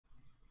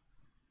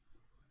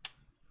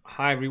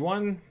Hi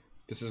everyone,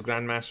 this is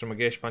Grandmaster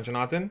Magesh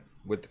Panchanathan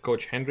with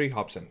Coach Henry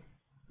Hopson.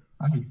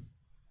 Hi.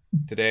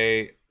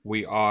 Today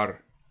we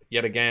are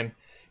yet again,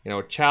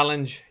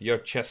 challenge your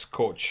chess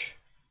coach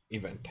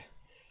event.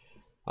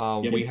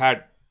 Yet We again.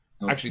 had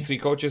actually Okay. three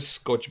coaches.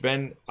 Coach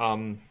Ben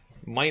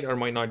might or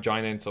might not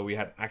join in, so we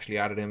had actually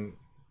added him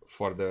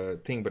for the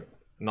thing, but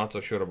not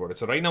so sure about it.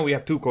 So right now we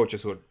have two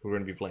coaches who are going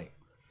to be playing.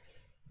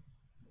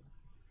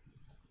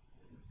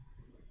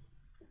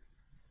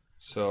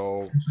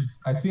 So Actually,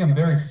 I see I'm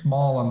very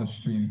small on the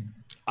stream.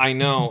 I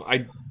know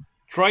I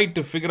tried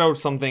to figure out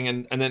something,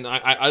 and then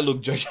I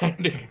look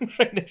gigantic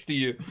right next to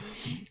you.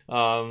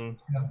 Um,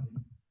 Yeah.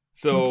 Okay.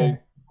 so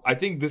I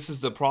think this is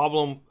the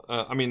problem.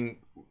 I mean,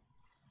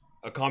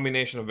 a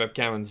combination of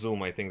webcam and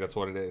Zoom. I think that's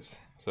what it is.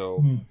 So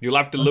Hmm. you'll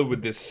have to live Okay.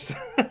 with this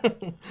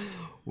Very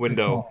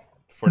window small.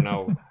 for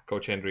now,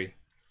 Coach Henry.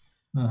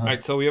 All Uh-huh.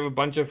 right, so we have a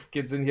bunch of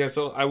kids in here.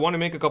 So I want to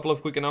make a couple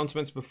of quick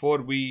announcements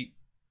before we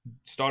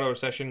start our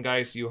session,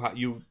 guys.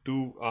 You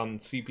do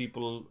see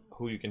people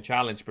who you can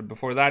challenge, but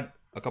before that,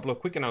 a couple of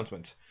quick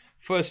announcements.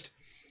 First,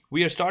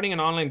 we are starting an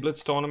online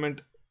blitz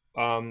tournament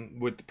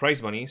with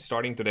prize money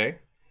starting today.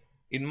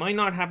 It might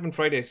not happen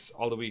Fridays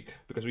all the week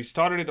because we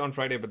started it on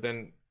Friday, but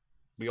then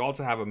we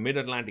also have a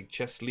Mid-Atlantic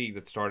Chess League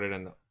that started,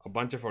 and a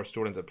bunch of our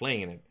students are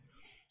playing in it.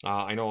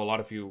 I know a lot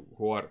of you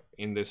who are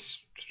in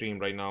this stream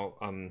right now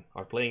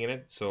are playing in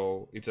it,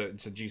 so it's a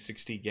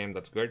G60 game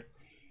that's good.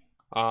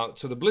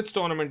 So the Blitz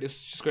tournament is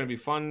just going to be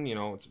fun,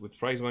 it's with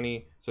prize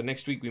money. So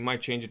next week we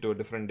might change it to a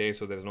different day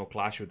so there's no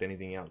clash with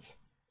anything else.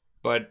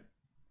 But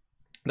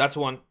that's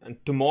one. And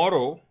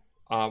tomorrow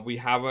we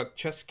have a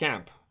chess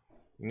camp.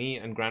 Me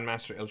and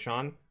Grandmaster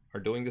Elshan are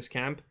doing this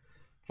camp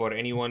for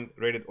anyone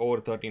rated over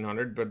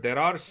 1300. But there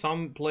are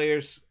some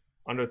players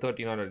under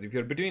 1300. If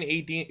you're between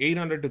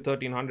 800 to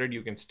 1300,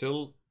 you can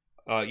still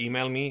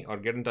email me or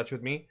get in touch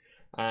with me,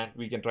 and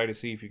we can try to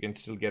see if you can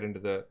still get into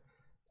the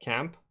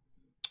camp.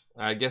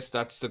 I guess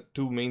that's the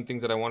two main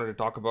things that I wanted to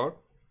talk about.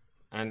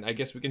 And I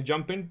guess we can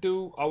jump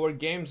into our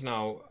games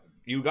now.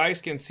 You guys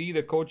can see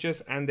the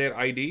coaches and their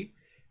ID.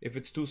 If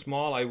it's too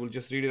small, I will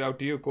just read it out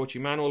to you. Coach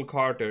Emmanuel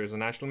Carter is a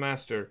national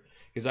master.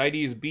 His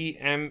ID is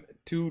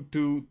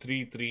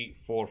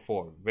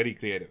BM223344. Very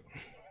creative.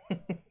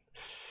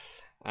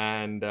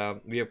 And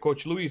we have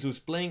Coach Louis, who's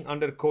playing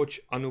under Coach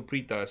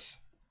Anupreeta's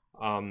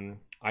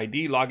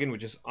ID login,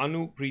 which is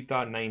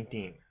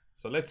Anupreeta19.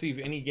 So let's see if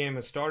any game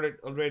has started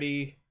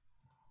already.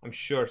 I'm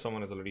sure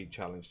someone has already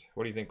challenged.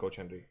 What do you think, Coach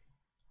Henry?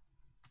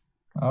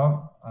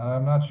 Oh,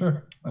 I'm not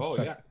sure. Let's Oh,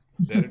 check. yeah.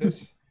 There it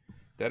is.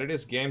 There it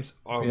is. Games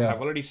Yeah.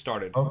 have already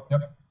started. Oh,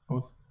 yep.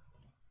 Both.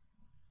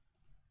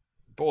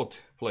 Both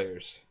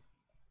players.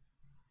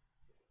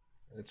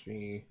 It's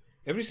me.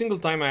 Every single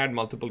time I add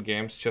multiple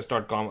games,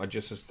 chess.com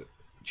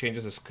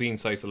changes the screen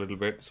size a little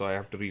bit, so I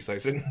have to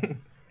resize it.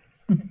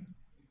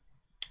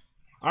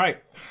 All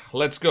right,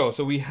 let's go.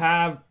 So we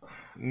have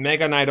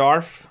Mega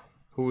Nidorf,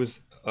 who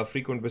is a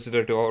frequent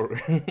visitor to our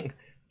Yep.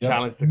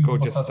 challenge the Usual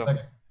coaches stuff.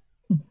 suspects.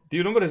 Do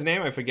you remember his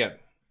name? I forget.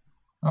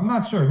 I'm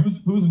not sure.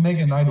 Who's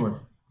Megan Nidorf?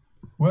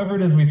 Whoever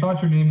it is, we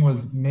thought your name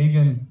was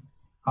Megan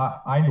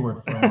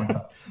Idorf for a long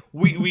time.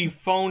 we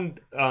found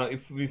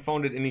if we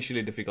found it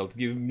initially difficult.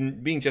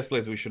 Being chess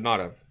players, we should not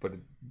have, but it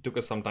took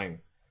us some time.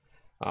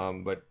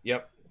 But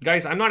yep,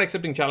 guys, I'm not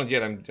accepting challenge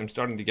yet. I'm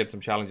starting to get some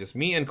challenges.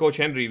 Me and Coach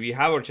Henry, we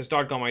have our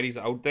chess.com IDs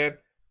out there.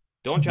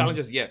 Don't challenge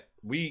us yet.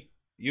 We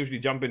usually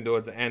jump in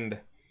towards the end,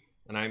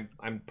 and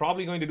I'm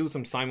probably going to do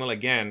some simul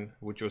again,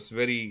 which was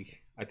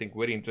I think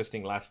very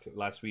interesting last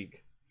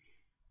week.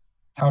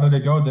 How did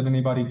it go? Did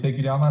anybody take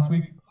you down last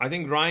week? I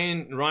think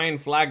Ryan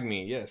flagged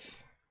me.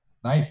 Yes.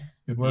 Nice.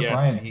 Good work,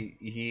 Yes, Ryan.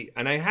 he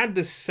and I had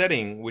this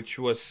setting which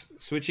was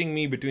switching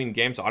me between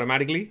games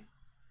automatically.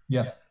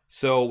 Yes.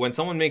 So when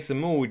someone makes a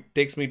move, it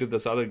takes me to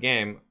this other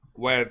game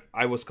where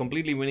I was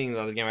completely winning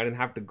the other game. I didn't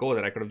have to go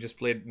there. I could have just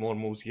played more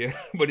moves here,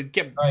 but it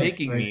kept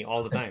taking me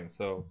all the time.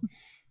 So,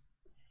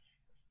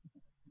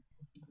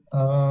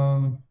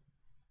 Um,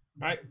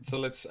 all right. So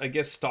let's, I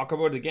guess, talk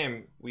about the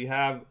game. We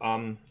have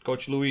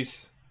Coach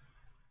Louis.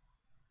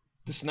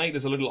 This knight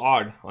is a little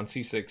odd on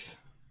c6.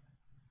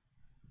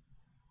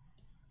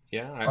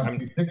 Yeah, on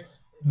C6.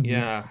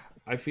 yeah.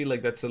 I feel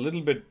like that's a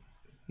little bit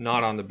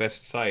not on the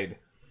best side.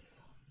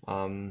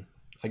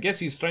 I guess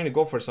he's trying to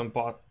go for some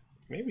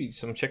maybe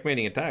some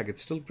checkmating attack.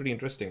 It's still pretty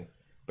interesting.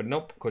 But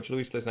nope, Coach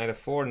Louis plays knight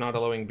f4, not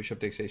allowing bishop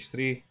takes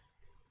h3.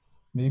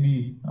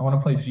 Maybe I want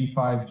to play G5,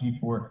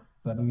 G4. Is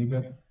that any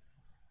good?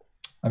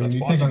 I mean, That's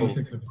you possible. take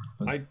on E6, of course.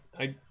 But...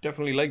 I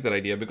definitely like that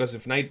idea because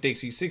if knight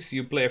takes e6,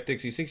 you play f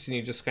takes e6 and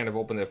you just kind of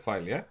open their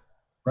file, yeah?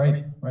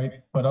 Right.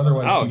 But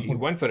otherwise, Oh, G4, he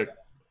went for it.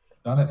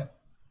 Done it.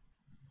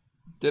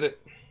 Did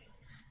it.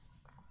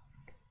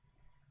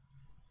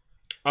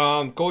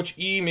 Coach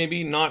E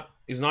maybe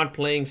is not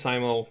playing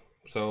simul,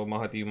 so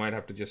Mahati, you might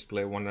have to just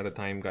play one at a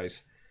time,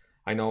 guys.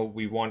 I know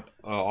we want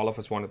all of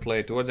us want to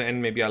play towards the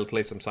end. Maybe I'll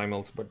play some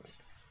simuls, but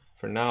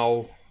for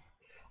now,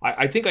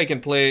 I think I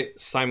can play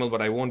simul,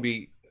 but I won't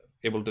be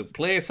able to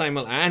play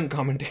simul and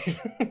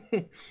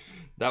commentate.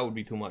 That would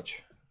be too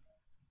much.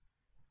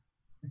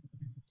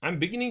 I'm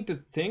beginning to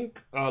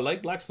think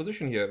like black's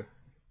position here.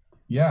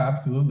 Yeah,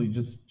 absolutely.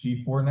 Just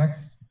G4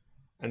 next.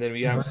 And then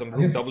we have some I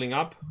rook guess- doubling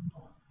up.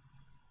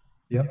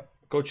 Yep.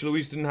 Coach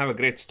Luis didn't have a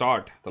great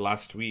start the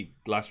last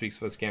week's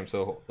first game,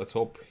 so let's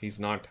hope he's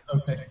not.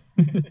 Okay.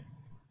 And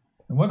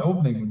what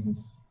opening was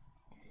this?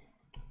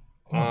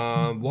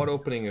 What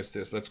opening is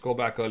this? Let's go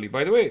back early.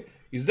 By the way,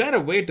 is there a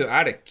way to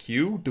add a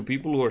queue to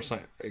people who are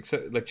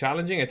like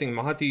challenging? I think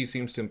Mahati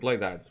seems to imply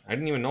that. I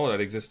didn't even know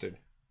that existed.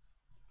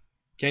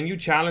 Can you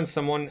challenge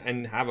someone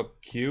and have a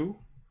queue?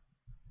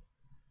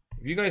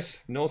 If you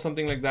guys know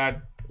something like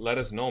that, let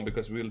us know,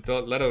 because we'll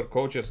let our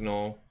coaches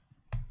know.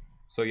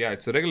 So yeah,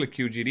 it's a regular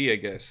QGD, I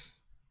guess.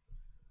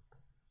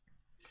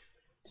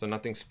 So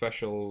nothing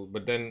special.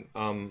 But then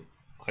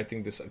I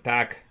think this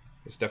attack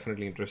is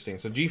definitely interesting.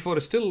 So G4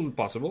 is still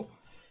possible.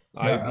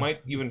 Yeah. I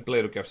might even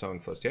play Rook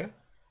F7 first, yeah?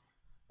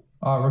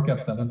 Rook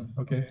F7.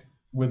 Okay.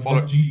 With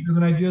Follow- Rook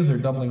G7 ideas or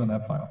doubling on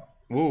that file?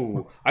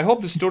 Ooh, I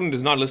hope the student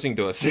is not listening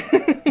to us.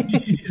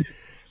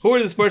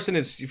 Whoever this person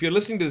is, if you're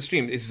listening to the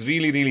stream, is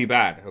really, really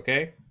bad,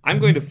 okay? I'm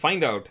going to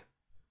find out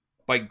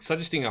by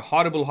suggesting a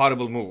horrible,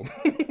 horrible move.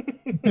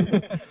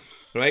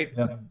 Right?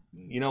 Yeah.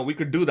 You know, we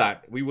could do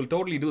that. We will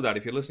totally do that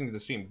if you're listening to the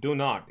stream. Do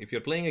not. If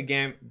you're playing a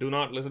game, do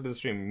not listen to the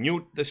stream.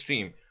 Mute the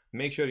stream.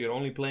 Make sure you're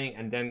only playing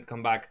and then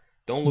come back.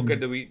 Don't look at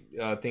the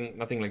thing,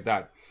 nothing like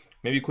that.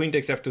 Maybe queen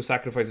takes f2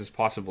 sacrifice is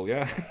possible,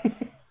 yeah?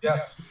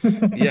 Yes.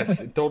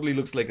 Yes, it totally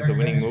looks like it's a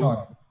Very, winning very move.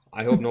 strong.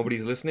 I hope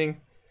nobody's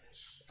listening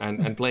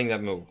and playing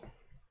that move.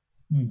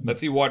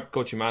 Let's see what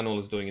Coach Emmanuel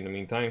is doing in the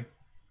meantime.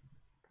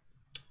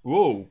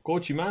 Whoa,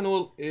 Coach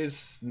Emmanuel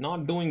is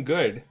not doing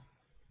good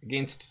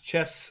against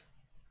Chess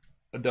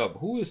Adub.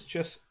 Who is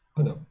Chess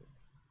Adub?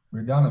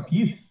 We're down a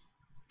piece.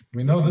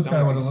 We know Yes, this down guy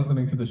a wasn't piece.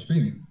 listening to the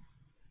stream.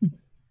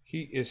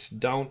 He is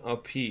down a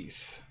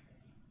piece.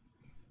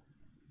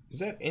 Is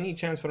there any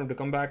chance for him to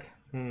come back?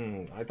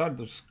 I thought it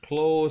was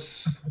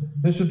close.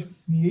 Bishop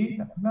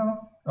C8?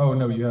 No. Oh,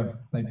 no, you have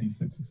knight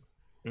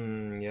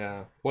B6.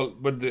 Yeah. Well,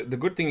 but the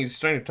good thing is he's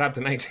trying to trap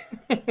the knight.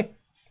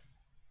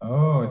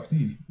 Oh, I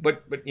see.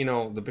 But you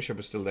know, the bishop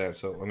is still there.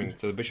 So I mean,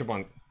 so the bishop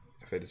on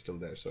f8 is still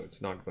there. So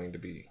it's not going to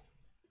be.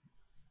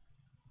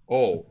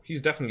 Oh,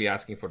 he's definitely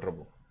asking for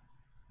trouble.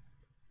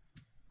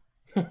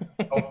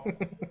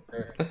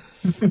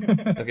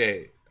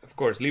 Okay, of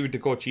course, leave it to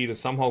Coach E to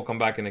somehow come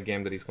back in a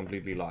game that he's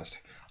completely lost.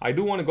 I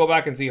do want to go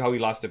back and see how he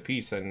lost a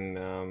piece,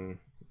 and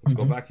let's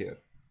go back here.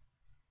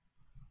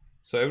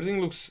 So everything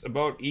looks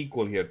about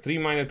equal here. 3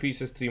 minor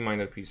pieces, 3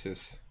 minor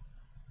pieces.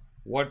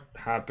 What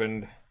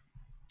happened?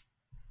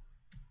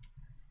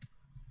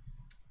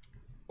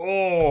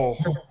 Oh,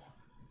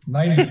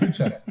 92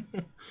 check.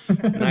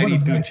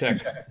 92 check.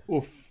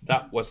 Oof,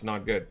 that was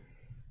not good.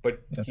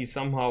 But he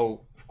somehow,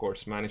 of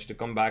course, managed to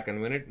come back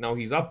and win it. Now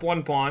he's up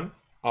 1 pawn.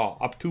 Oh,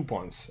 up 2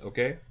 pawns.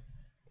 Okay.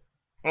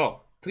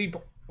 Oh, 3.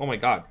 Oh my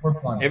God.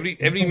 Every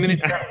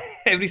minute,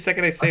 every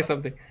second I say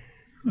something,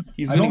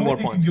 he's winning more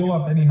pawns. I don't think you can go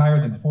up any higher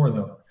than 4,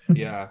 though.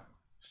 Yeah.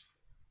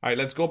 All right,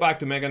 let's go back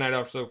to Mega Knight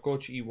off. So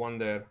Coach E won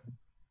there.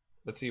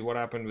 Let's see what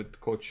happened with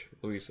Coach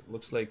Luis. It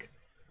looks like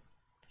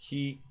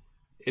he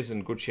is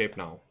in good shape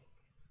now.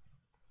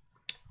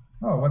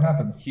 Oh, what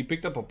happened? He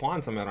picked up a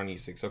pawn somewhere on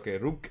e6. Okay,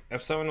 Rook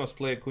f7 was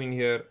played, queen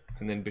here,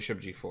 and then Bishop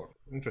g4.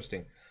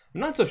 Interesting. I'm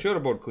not so sure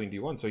about queen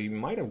d1, so he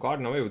might have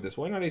gotten away with this.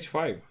 Why not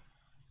h5?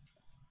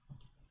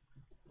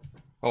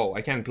 Oh,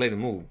 I can't play the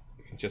move.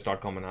 It's just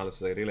 .com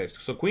analysis, I realized.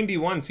 So queen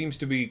d1 seems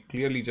to be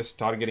clearly just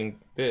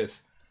targeting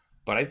this.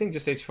 But I think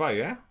just h5,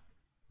 yeah?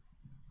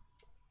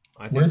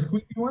 I think. Where's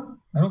queen d1?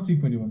 I don't see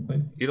queen d1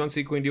 played. You don't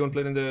see queen d1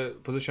 played in the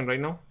position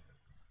right now?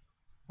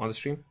 On the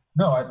stream?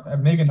 No,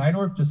 Megan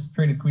Neidorf just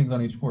traded queens on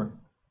h4.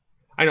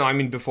 I know, I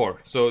mean before.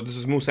 So this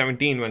is move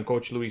 17 when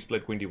Coach Luis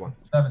played queen d1.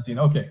 17,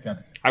 okay, got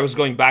it. I was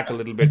going back a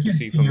little bit to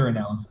see from your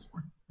analysis.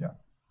 Yeah.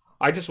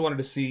 I just wanted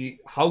to see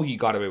how he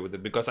got away with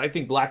it, because I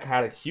think black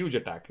had a huge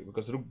attack,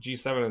 because Rook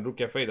g7 and Rook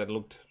f8 that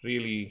looked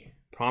really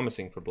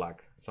promising for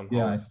black somehow.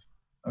 Yeah, I see.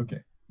 Okay.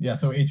 Yeah,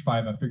 so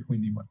h5 after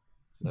queen d1.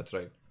 That's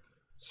right.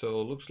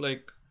 So looks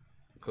like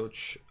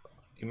Coach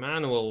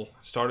Emmanuel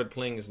started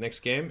playing his next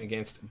game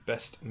against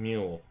Best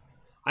Mule.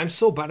 I'm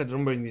so bad at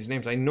remembering these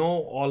names. I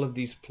know all of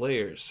these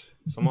players.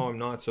 Somehow I'm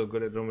not so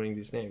good at remembering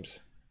these names.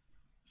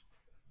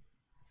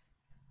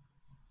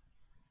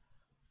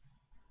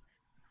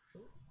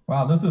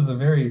 Wow, this is a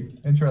very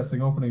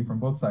interesting opening from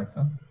both sides,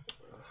 huh?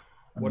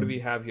 What do we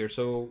have here?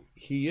 So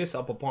he is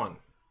up a pawn.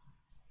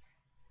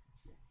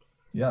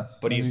 Yes.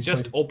 But he's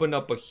just opened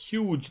up a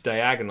huge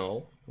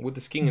diagonal with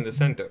his king in the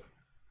center.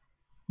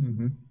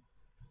 Mm-hmm.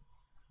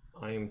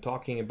 I am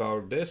talking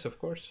about this, of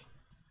course.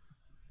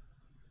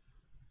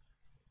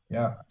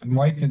 Yeah, and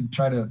white can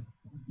try to,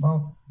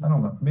 well, I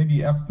don't know, maybe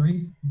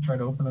f3, try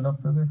to open it up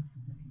further.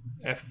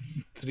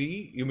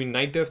 f3? You mean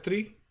knight to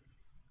f3?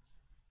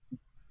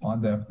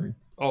 Pawn to f3.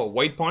 Oh,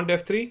 white pawn to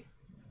f3?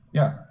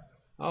 Yeah.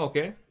 Oh,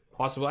 okay.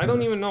 Possible. I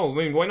don't even know. I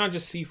mean, why not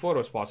just c4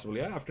 was possible,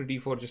 yeah? After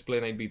d4, just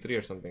play knight b3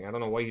 or something. I don't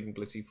know why he didn't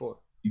play c4.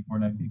 d4,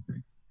 knight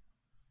b3.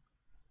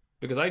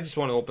 Because I just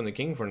want to open the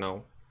king for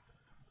now.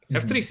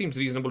 F3 seems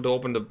reasonable to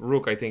open the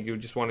rook. I think you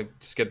just want to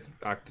just get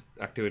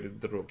activated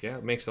with the rook. Yeah,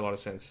 it makes a lot of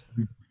sense.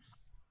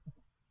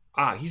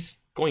 Ah, he's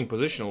going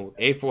positional.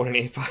 A4 and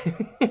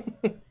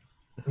A5.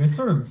 We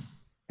sort of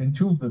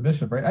entombed the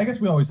bishop, right? I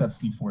guess we always have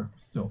C4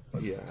 still.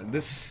 But... Yeah,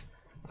 this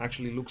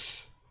actually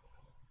looks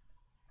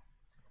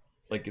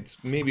like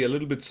it's maybe a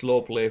little bit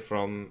slow play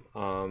from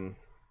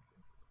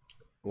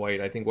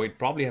White. I think White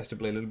probably has to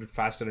play a little bit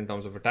faster in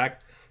terms of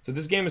attack. So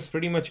this game is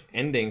pretty much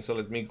ending. So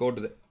let me go to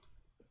the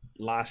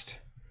last,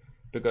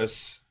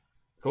 because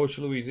Coach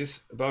Louis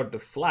is about to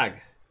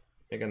flag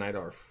Mega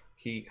Najdorf.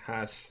 He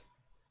has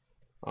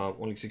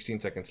only 16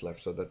 seconds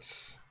left, so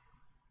that's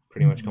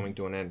pretty much coming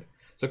to an end.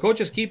 So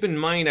coaches, keep in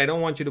mind, I don't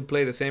want you to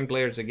play the same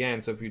players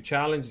again. So if you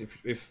challenge,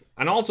 if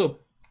and also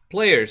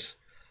players,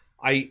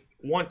 I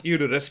want you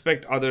to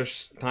respect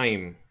others'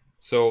 time.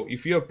 So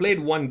if you have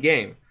played one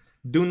game,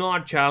 do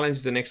not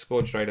challenge the next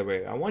coach right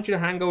away. I want you to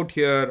hang out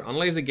here,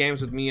 analyze the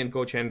games with me and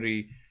Coach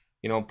Henry,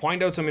 you know,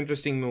 point out some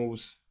interesting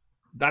moves.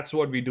 That's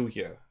what we do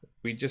here.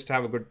 We just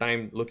have a good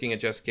time looking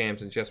at chess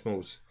games and chess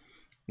moves.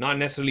 Not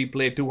necessarily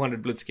play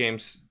 200 blitz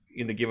games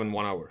in the given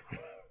 1 hour.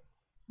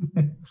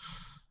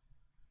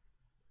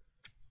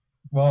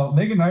 Well,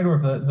 Mega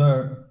Najdorf,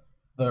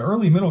 the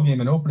early middle game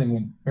and opening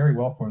went very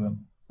well for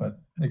them, but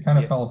it kind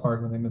of fell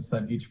apart when they missed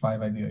that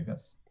H5 idea, I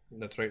guess.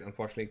 That's right.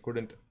 Unfortunately,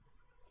 couldn't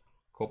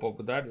cope up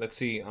with that. Let's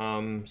see.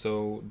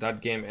 So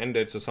that game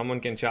ended. So someone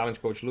can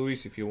challenge Coach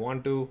Louis if you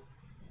want to.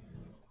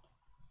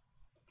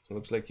 So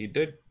looks like he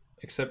did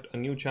accept a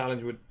new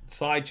challenge with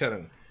Sai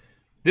Charan.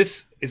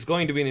 This is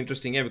going to be an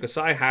interesting game because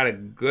Sai had a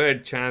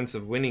good chance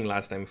of winning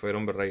last time, if I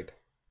remember right.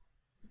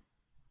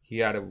 He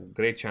had a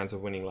great chance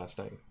of winning last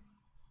time.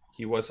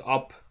 He was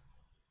up.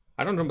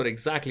 I don't remember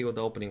exactly what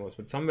the opening was,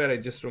 but somewhere I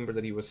just remember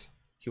that he was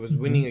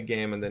winning a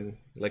game and then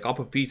like up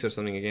a piece or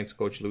something against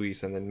Coach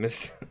Louis and then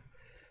missed.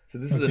 So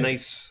this is a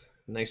nice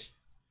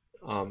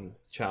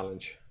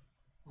challenge.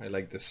 I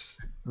like this.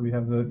 We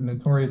have the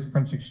notorious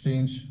French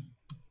exchange.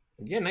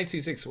 Yeah, Knight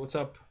C6. What's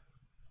up?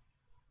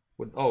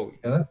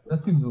 Yeah,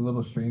 that seems a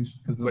little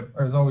strange because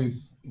there's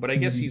always. But I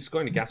guess he's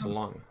going to castle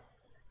long.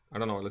 I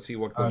don't know. Let's see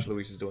what Coach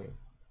Louis is doing.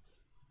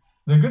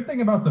 The good thing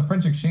about the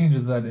French exchange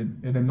is that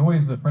it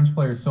annoys the French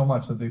players so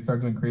much that they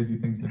start doing crazy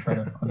things to try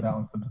to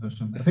unbalance the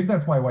position. I think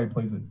that's why White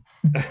plays it.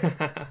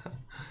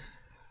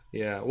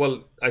 Yeah,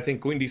 well, I think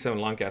Queen D7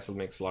 long castle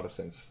makes a lot of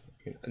sense.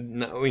 I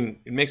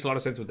mean, it makes a lot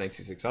of sense with Knight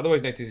C6.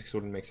 Otherwise, Knight C6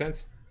 wouldn't make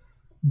sense.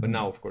 But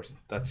now, of course,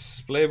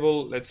 that's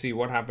playable. Let's see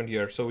what happened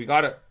here. So we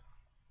got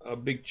a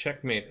big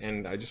checkmate,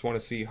 and I just want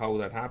to see how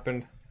that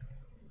happened.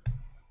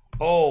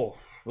 Oh,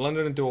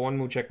 blundered into a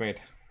one-move checkmate.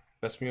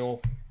 Best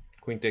mule,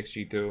 Queen takes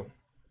G2.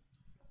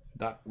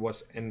 That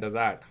was end of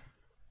that.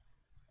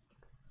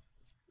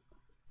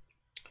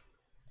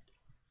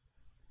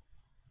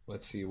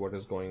 Let's see what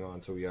is going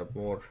on. So we have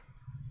more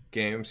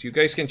games. You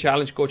guys can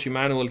challenge Coach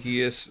Emmanuel.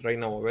 He is right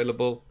now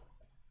available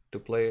to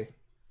play.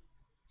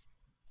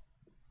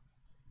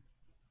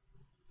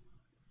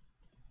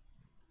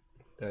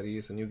 There he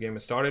is. A new game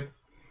has started.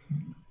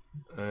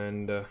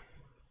 And I'm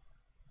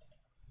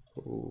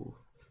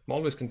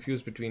always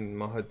confused between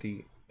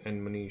Mahati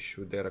and Manish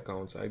with their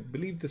accounts. I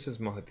believe this is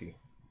Mahati.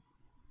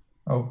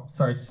 Oh,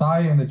 sorry.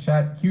 Sai in the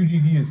chat.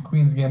 QGD is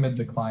Queen's Gambit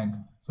declined.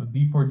 So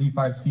D4,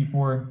 D5,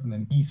 C4, and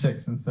then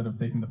E6 instead of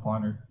taking the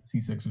pawn or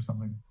C6 or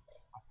something.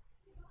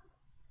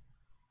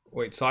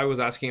 Wait, Sai was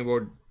asking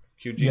about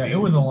QGD? Yeah, it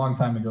was a long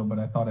time ago, but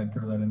I thought I'd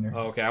throw that in there.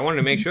 Oh, okay, I wanted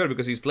to make sure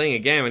because he's playing a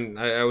game, and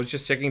I was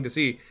just checking to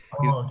see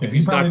if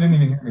he's not. Didn't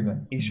even hear me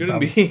then. He shouldn't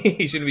be.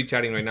 He shouldn't be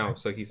chatting right now,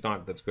 so he's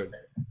not. That's good.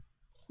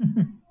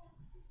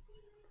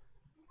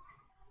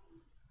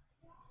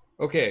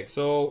 Okay,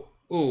 so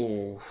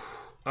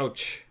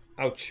ouch.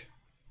 Ouch.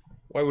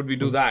 Why would we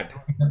do that?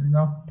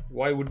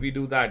 Why would we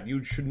do that?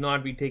 You should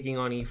not be taking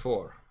on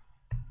E4.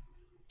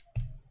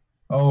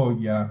 Oh,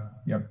 yeah.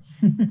 Yep.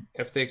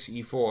 F takes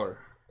E4.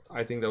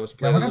 I think that was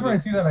played. Yeah, whenever I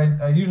see that,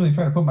 I usually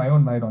try to put my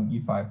own knight on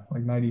E5,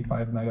 like knight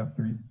E5, knight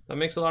F3. That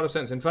makes a lot of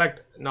sense. In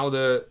fact, now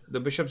the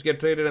bishops get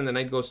traded and the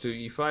knight goes to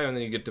E5 and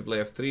then you get to play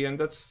F3, and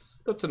that's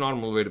a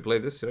normal way to play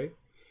this, right?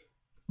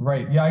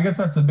 Right. Yeah, I guess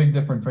that's a big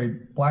difference,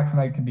 right? Black's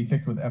knight can be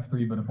kicked with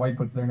F3, but if White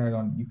puts their knight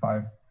on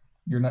E5,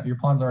 your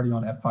pawn's already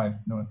on F5,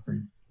 no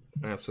F3.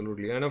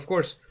 Absolutely. And of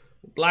course,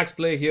 Black's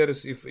play here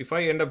is if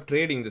I end up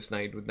trading this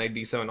knight with knight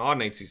D7 or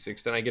knight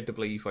C6, then I get to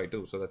play E5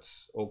 too, so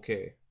that's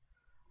okay.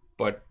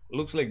 But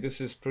looks like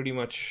this is pretty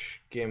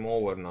much game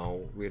over now.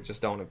 We're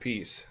just down a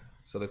piece.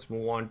 So let's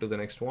move on to the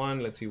next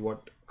one. Let's see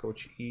what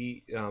Coach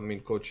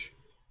which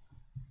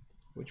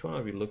one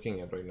are we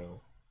looking at right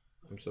now?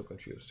 I'm so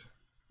confused.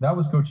 That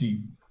was Coach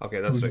E. Okay,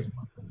 that's right.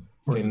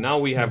 Okay, now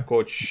we have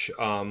Coach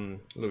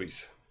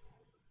Louis.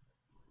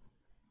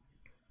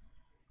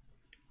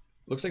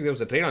 Looks like there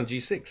was a trade on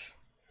G6.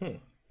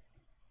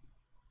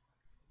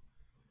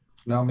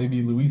 Now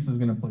maybe Luis is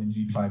going to play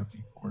G5,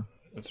 G4.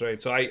 That's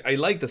right. So I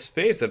like the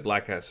space that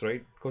Black has,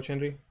 right, Coach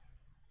Henry?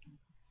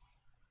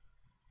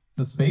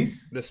 The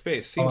space? The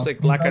space. Seems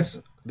like Black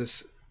has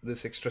this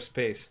extra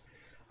space.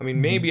 I mean,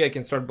 maybe I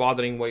can start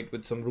bothering white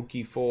with some rook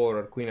e4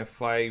 or queen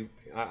f5.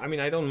 I mean,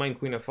 I don't mind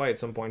queen f5 at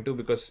some point too,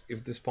 because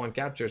if this pawn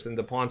captures, then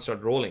the pawns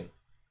start rolling,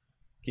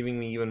 giving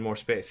me even more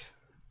space.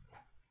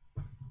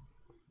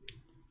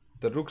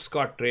 The rooks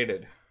got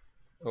traded.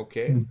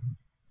 Okay.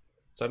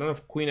 So I don't know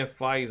if queen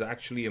f5 is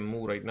actually a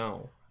move right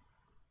now.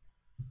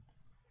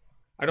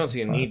 I don't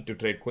see a need to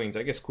trade queens.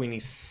 I guess queen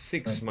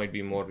e6 might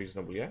be more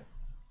reasonable, yeah?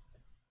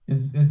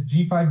 Is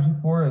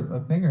g5, g4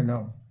 a thing or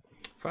no?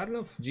 Fair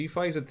enough.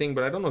 g5 is a thing,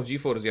 but I don't know if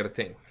g4 is yet a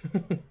thing.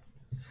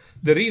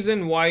 The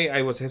reason why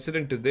I was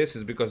hesitant to this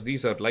is because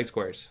these are light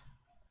squares.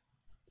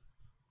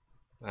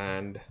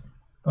 And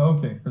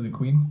okay, for the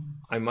queen?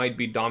 I might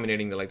be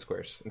dominating the light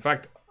squares. In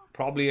fact,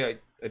 probably I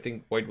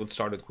think white would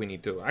start with queen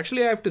e2.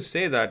 Actually, I have to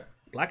say that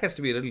black has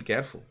to be a little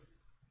careful.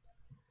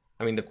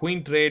 I mean, the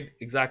queen trade,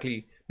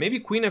 exactly. Maybe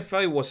queen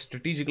f5 was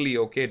strategically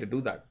okay to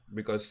do that,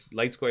 because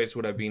light squares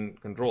would have been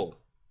controlled.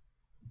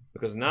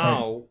 Because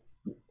now,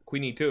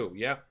 queen e2,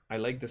 yeah, I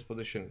like this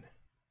position.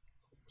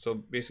 So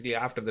basically,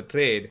 after the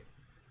trade,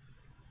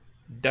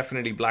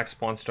 definitely black's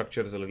pawn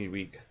structure is a little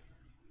weak.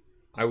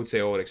 I would say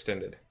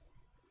overextended.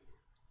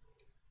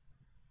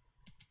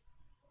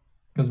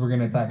 Because we're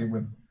going to attack it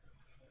with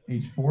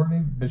h4,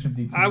 maybe? Bishop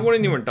d2. I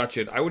wouldn't even touch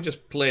it. I would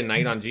just play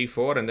knight on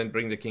g4 and then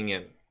bring the king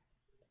in.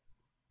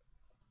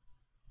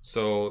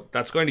 So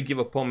that's going to give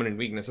a permanent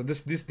weakness. So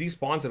these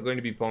pawns are going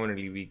to be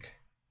permanently weak,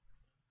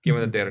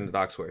 given that they're in the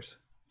dark squares.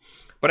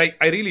 But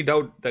I really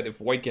doubt that if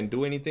white can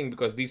do anything,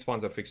 because these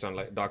pawns are fixed on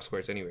dark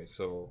squares anyway.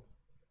 So,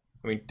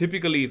 I mean,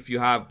 typically if you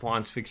have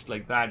pawns fixed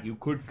like that, you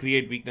could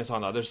create weakness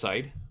on the other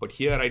side. But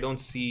here I don't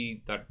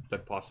see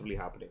that possibly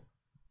happening.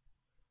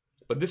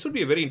 But this would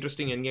be a very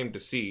interesting endgame to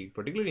see,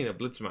 particularly in a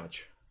blitz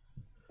match.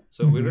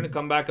 So we're going to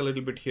come back a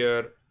little bit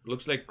here.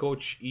 Looks like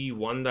Coach E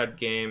won that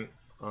game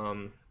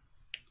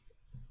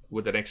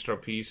with an extra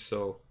piece.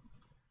 So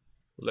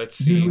let's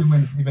see. Usually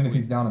wins even if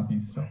he's down a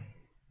piece. So.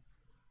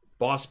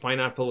 Boss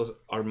Pineapple is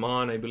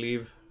Arman, I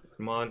believe.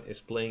 Arman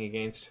is playing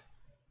against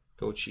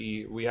Coach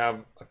E. We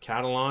have a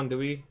Catalan, do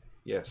we?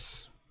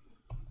 Yes.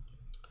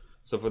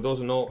 So for those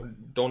who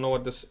don't know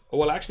what this... Oh,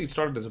 well, actually it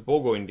started as a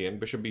Bogo Indian,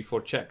 bishop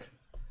b4 check.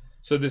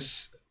 So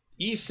this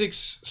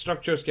e6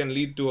 structures can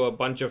lead to a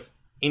bunch of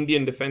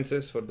Indian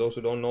defenses, for those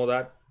who don't know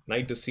that.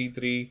 Knight to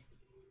c3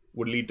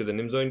 would lead to the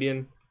Nimzo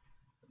Indian.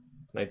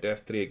 Knight to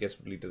f3, I guess,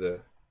 would lead to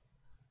the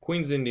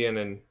Queen's Indian,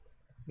 and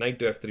knight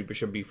to f3,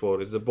 bishop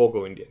b4 is the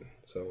Bogo Indian.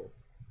 So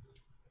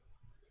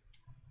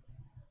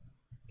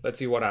let's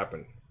see what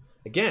happened.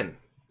 Again,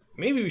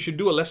 maybe we should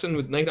do a lesson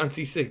with knight on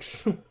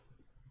c6.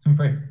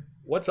 Right.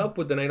 What's up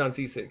with the knight on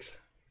c6?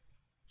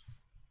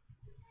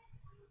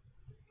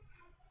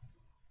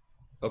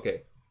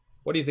 Okay.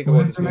 What do you think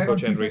about this move,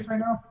 Coach Henry? Right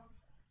now?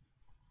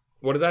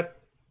 What is that?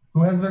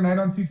 Who has their knight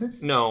on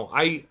c6? No,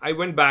 I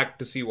went back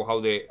to see how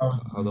the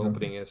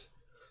opening is.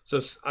 So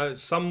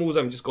some moves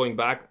I'm just going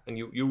back, and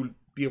you'll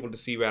be able to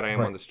see where I am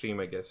on the stream,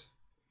 I guess.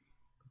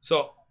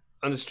 So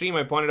on the stream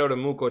I pointed out a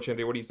move, Coach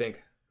Henry. What do you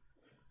think?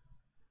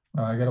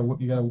 You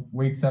gotta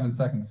wait 7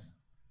 seconds.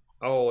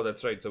 Oh,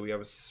 that's right. So we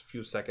have a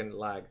few second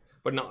lag.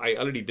 But no, I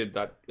already did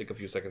that like a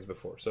few seconds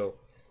before. So.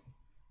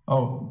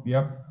 Oh,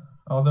 yep.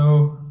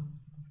 Although.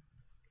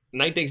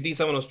 Knight takes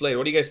d7 was played.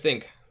 What do you guys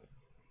think?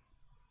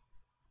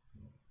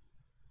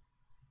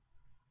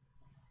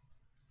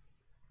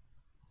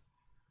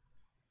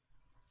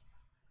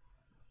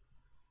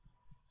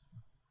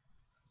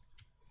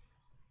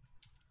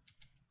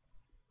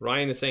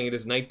 Ryan is saying it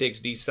is knight takes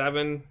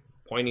d7,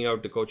 pointing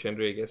out to Coach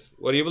Henry, I guess.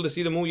 Were you able to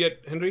see the move yet,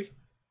 Henry?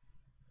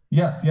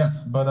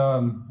 Yes. But,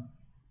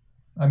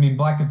 I mean,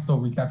 black could still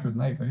recapture the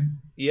knight, right?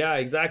 Yeah,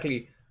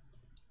 exactly.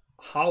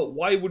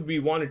 Why would we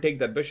want to take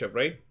that bishop,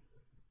 right?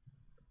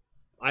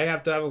 I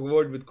have to have a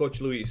word with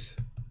Coach Luis.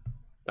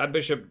 That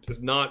bishop does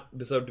not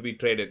deserve to be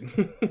traded.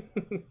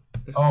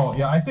 Oh,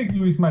 yeah, I think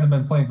Luis might have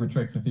been playing for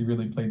tricks if he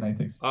really played knight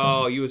takes.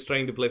 Oh, he was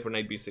trying to play for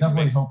knight b6.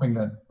 Definitely hoping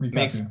that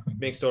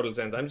makes total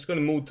sense. I'm just going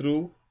to move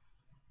through.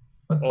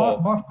 But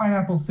Boss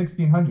Pineapple's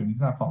 1600.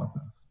 He's not falling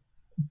for this.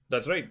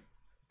 That's right.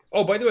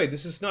 Oh, by the way,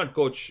 this is not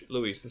Coach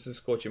Luis. This is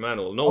Coach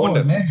Emmanuel. No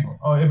wonder. wonder. Emmanuel.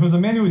 Oh, if it was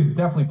Emmanuel, he's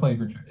definitely playing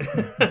for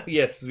tricks.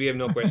 Yes, we have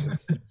no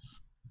questions.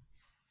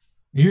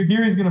 Here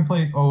he's going to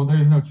play. Oh,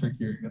 there's no trick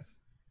here, I guess.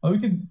 Oh, we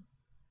could.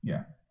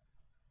 Yeah.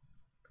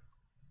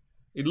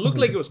 It looked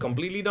like it was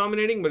completely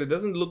dominating, but it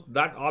doesn't look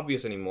that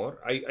obvious anymore.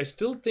 I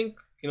still think,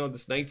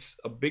 this knight's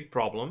a big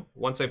problem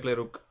once I play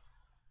rook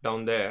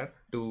down there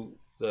to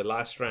the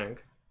last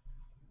rank.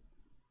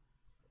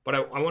 But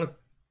I want to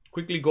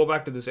quickly go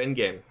back to this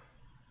endgame.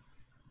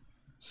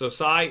 So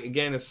Sai,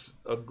 again, is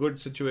a good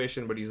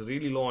situation, but he's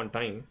really low on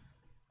time.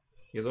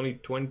 He has only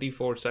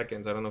 24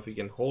 seconds. I don't know if he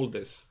can hold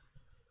this.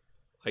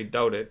 I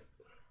doubt it.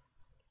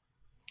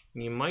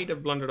 And he might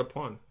have blundered a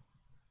pawn.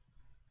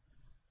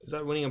 Is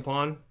that winning a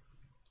pawn?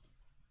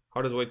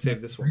 How does white save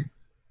this one?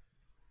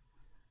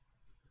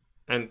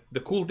 And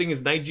the cool thing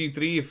is knight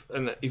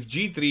g3, if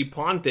g3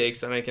 pawn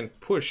takes and I can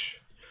push.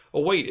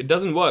 Oh wait, it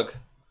doesn't work.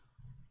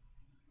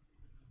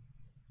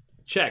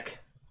 Check.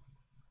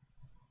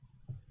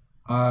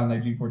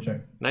 Knight G4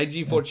 check. Knight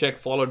G4 check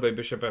followed by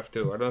Bishop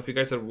F2. I don't know if you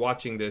guys are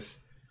watching this,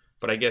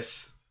 but I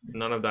guess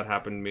none of that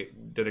happened.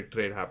 Direct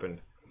trade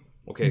happened.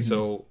 Okay,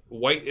 so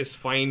white is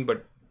fine,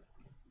 but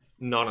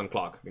not on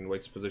clock. I mean,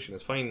 white's position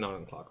is fine, not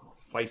on clock.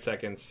 5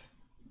 seconds.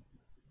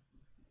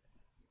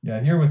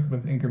 Yeah, here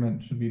with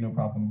increment should be no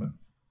problem, but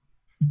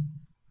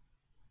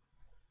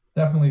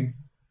definitely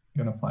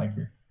gonna flag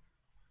here.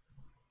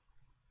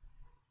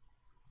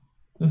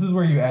 This is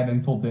where you add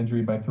insult to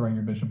injury by throwing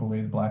your bishop away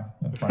as black.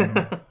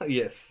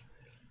 Yes.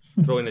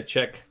 Throw in a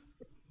check.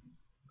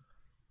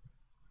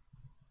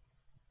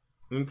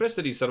 I'm impressed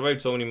that he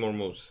survived so many more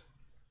moves.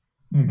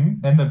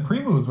 And the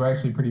pre-moves were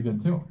actually pretty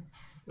good too.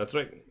 That's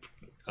right.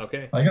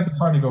 Okay. I guess it's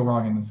hard to go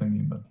wrong in the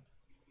singing, but.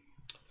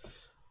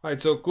 All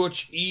right, so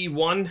Coach E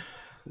won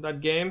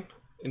that game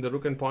in the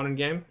rook and pawn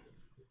game.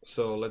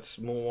 So let's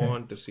move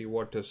on to see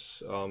what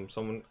is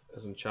someone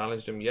hasn't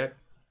challenged him yet.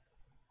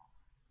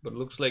 But it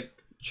looks like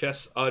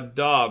Chess a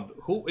Dub.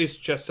 Who is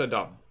Chess a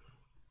Dub?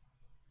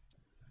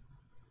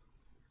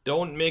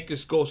 Don't make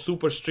us go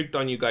super strict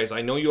on you guys.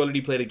 I know you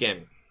already played a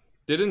game.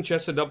 Didn't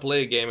Chess a Dub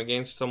play a game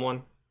against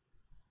someone?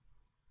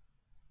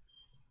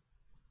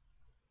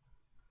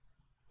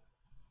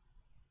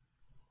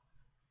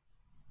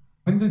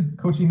 When did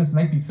Coach E miss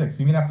knight b6?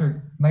 You mean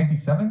after knight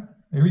d7?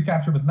 They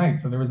recaptured with knight,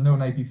 so there was no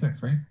knight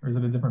b6, right? Or is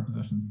it a different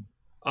position?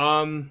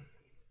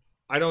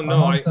 I don't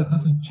know.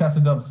 This is Chess a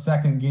Dub's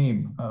second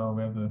game. Oh,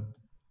 we have the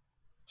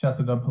Chess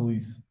a Dub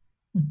police.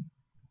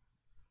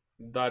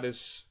 That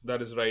is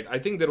right. I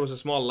think there was a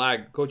small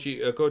lag.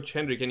 Coach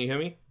Henry, can you hear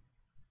me?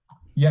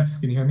 Yes,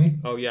 can you hear me?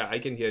 Oh yeah, I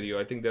can hear you.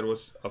 I think there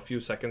was a few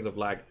seconds of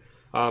lag.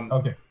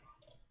 Okay.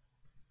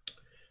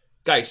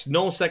 Guys,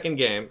 no second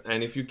game,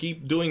 and if you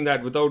keep doing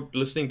that without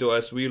listening to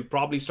us, we'll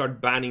probably start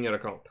banning your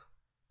account.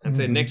 And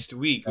say next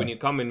week when you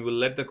come in, we'll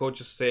let the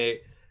coaches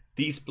say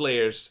these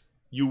players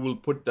you will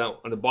put down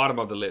on the bottom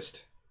of the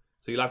list.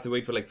 So you'll have to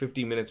wait for like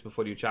 15 minutes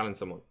before you challenge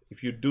someone.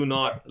 If you do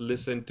not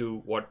listen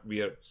to what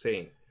we are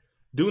saying,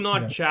 do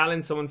not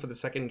challenge someone for the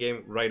second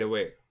game right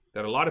away.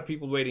 There are a lot of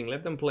people waiting.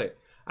 Let them play.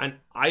 And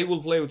I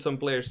will play with some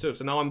players too.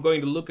 So now I'm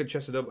going to look at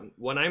Chess a Dub.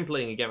 When I'm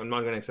playing a game, I'm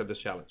not going to accept this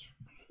challenge.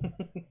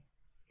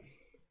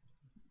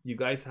 You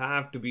guys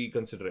have to be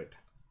considerate.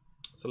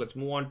 So let's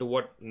move on to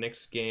what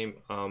next game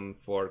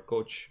for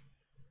Coach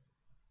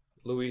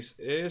Luis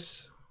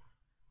is.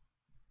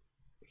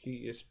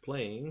 He is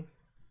playing.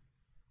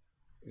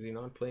 Is he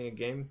not playing a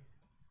game?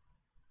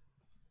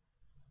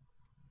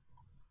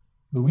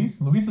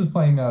 Luis is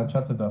playing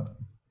Chess a Dub.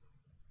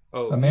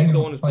 Oh, he's the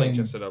one who's playing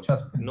Chess a Dub.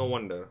 No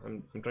wonder.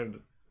 I'm trying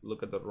to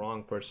look at the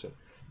wrong person.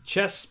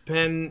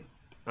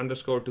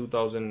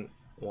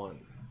 ChessPen_2001.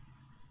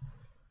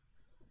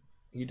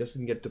 He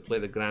doesn't get to play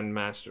the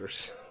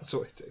Grandmasters.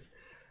 So it says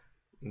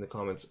in the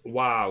comments.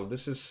 Wow,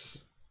 this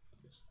is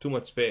too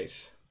much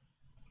space.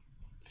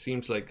 It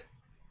seems like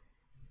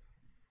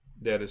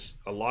there is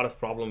a lot of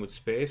problem with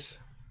space,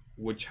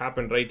 which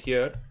happened right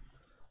here.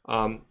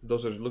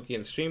 Those are looking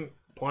at the stream.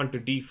 Pawn to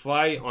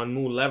d5 on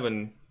move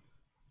 11,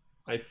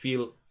 I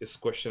feel is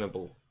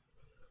questionable.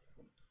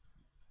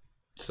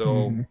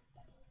 So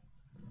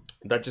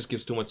that just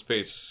gives too much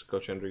space,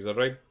 Coach Henry. Is that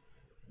right?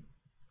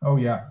 Oh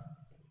yeah,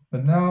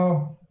 but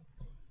now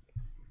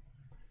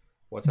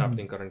what's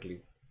happening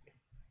currently?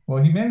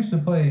 Well, he managed to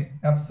play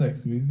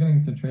f6, so he's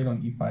getting to trade on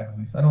e5 at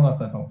least. I don't know if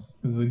that helps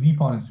because the d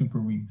pawn is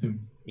super weak too.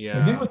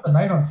 Yeah. Again with the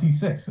knight on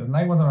c6. If the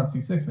knight wasn't on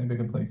c6, maybe I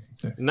could play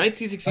c6. Knight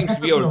c6 seems to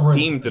be our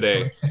theme today.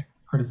 So we can't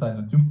criticize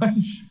it too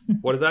much.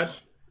 What is that?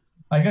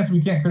 I guess we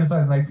can't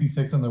criticize knight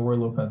c6 on the Roy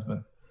Lopez,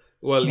 but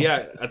well,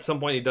 yeah, at some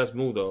point it does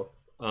move though.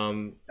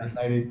 Knight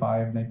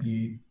a5, knight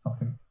b8,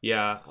 something.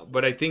 Yeah,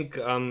 but I think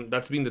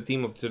that's been the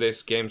theme of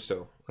today's games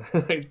though.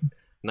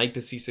 Knight to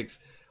c6.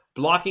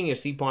 Blocking your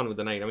c-pawn with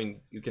the knight. I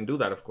mean, you can do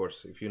that, of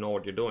course, if you know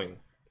what you're doing.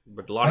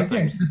 But a lot of times... I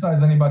can't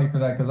criticize anybody for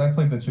that because I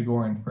played the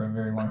Chigorin for a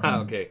very long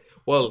time. Okay.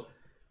 Well,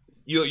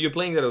 you're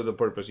playing that with a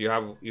purpose. You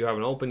have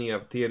an open, you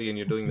have theory, and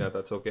you're doing that.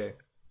 That's okay.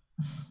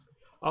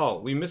 Oh,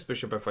 we missed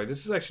bishop f5.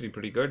 This is actually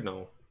pretty good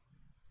now.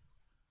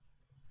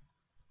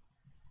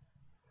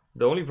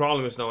 The only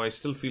problem is now I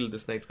still feel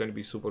this knight's going to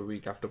be super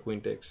weak after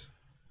queen takes.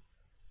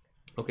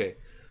 Okay.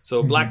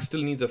 So black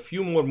still needs a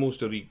few more moves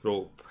to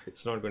regroup.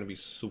 It's not going to be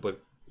super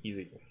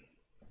easy.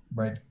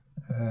 Right.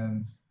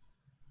 And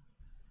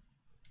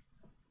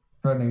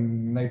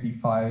threatening knight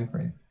b5,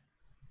 right?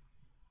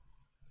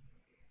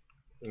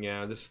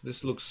 Yeah,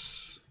 this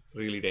looks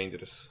really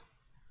dangerous.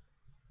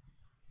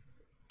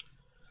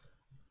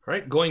 All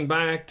right, going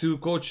back to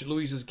Coach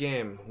Luis's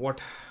game.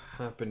 What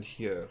happened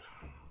here?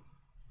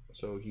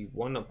 So he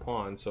won a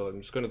pawn. So I'm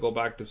just going to go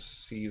back to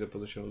see the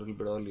position a little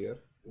bit earlier.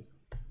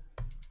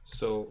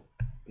 So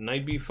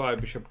knight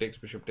b5, bishop takes,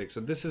 bishop takes. So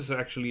this is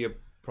actually a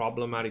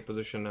problematic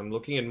position. I'm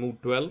looking at move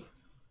 12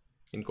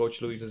 in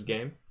Coach Luis's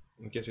game.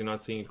 In case you're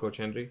not seeing it, Coach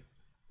Henry.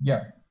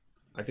 Yeah.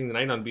 I think the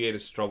knight on b8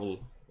 is trouble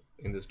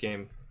in this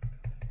game.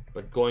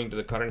 But going to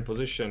the current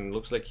position,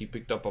 looks like he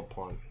picked up a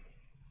pawn.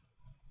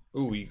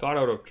 Ooh, he got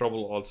out of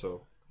trouble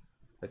also.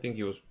 I think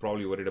he was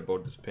probably worried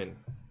about this pin.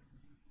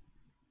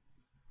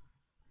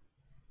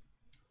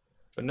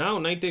 But now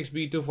knight takes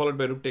b2 followed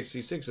by rook takes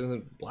c6.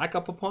 Isn't black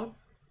up a pawn?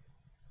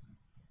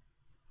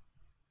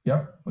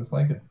 Yep, looks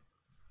like it.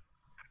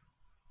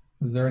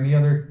 Is there any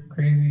other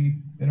crazy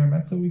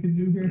intermezzo we could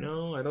do here?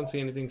 No, I don't see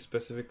anything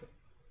specific.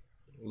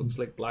 Looks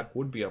like black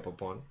would be up a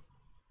pawn.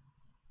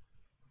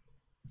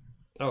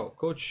 Oh,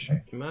 Coach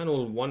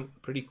Emmanuel won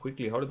pretty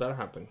quickly. How did that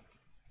happen?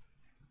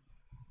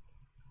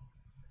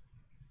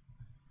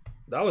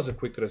 That was a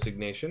quick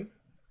resignation.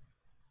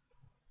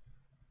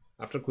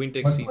 After queen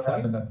takes c5. What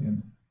happened at the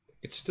end?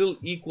 It's still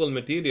equal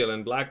material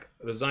and black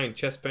resigned.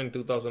 Chesspen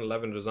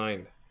 2011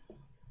 resigned.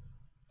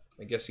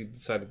 I guess he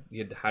decided he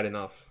had had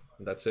enough.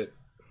 And that's it.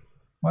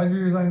 Why did you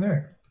resign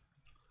there?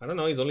 I don't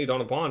know. He's only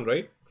down a pawn,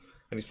 right?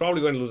 And he's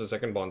probably going to lose a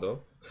second pawn,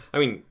 though. I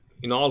mean,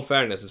 in all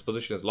fairness, his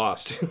position is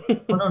lost.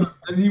 Oh, no,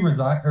 did he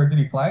resign or did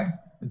he flag?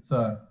 It's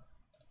 0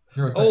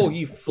 seconds. Oh,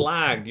 he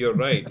flagged. You're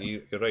right.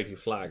 You're right. He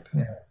flagged.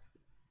 Yeah.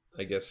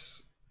 I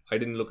guess I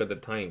didn't look at the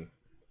time.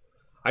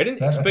 I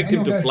didn't expect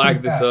him to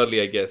flag this early,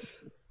 I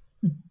guess.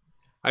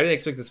 I didn't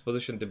expect this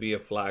position to be a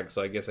flag,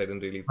 so I guess I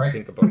didn't really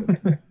think about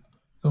it.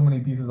 So many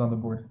pieces on the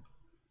board.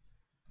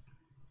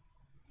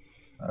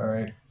 All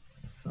right.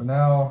 So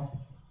now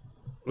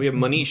we have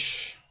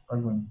Manish.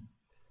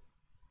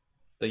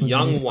 The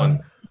young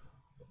one.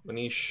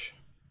 Manish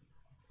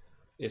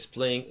is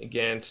playing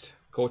against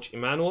Coach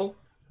Emmanuel.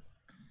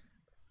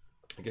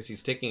 I guess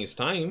he's taking his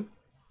time.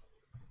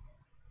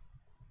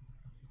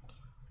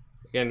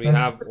 Again, we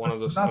have one of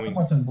those. Not so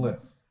much in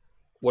Blitz.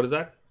 What is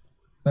that?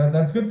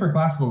 That's good for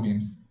classical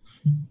games.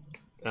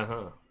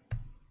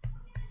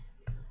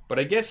 But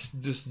I guess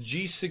this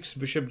g6,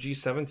 bishop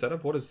g7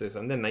 setup, what is this?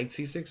 And then knight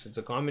c6, it's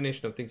a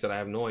combination of things that I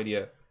have no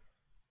idea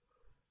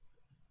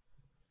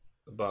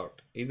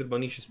about. Either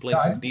Manish is playing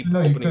some deep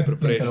opening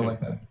preparation.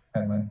 Like that.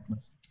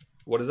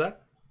 What is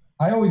that?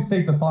 I always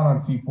take the pawn on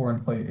c4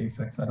 and play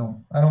a6. I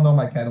don't know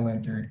my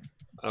Catalan theory.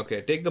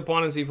 Okay, take the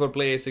pawn on c4,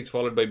 play a6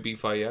 followed by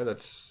b5. Yeah,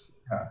 that's...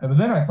 Yeah, but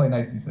then I play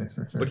knight c6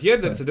 for sure. But here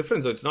that's the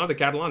difference. So it's not the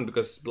Catalan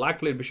because black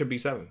played bishop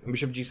b7,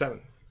 bishop g7.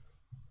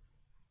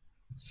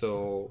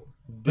 So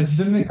this...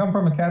 But didn't it come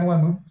from a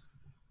Catalan move?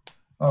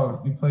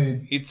 Oh, you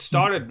played... It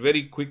started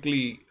very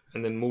quickly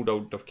and then moved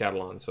out of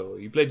Catalan. So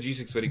he played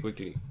g6 very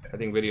quickly. I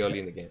think very early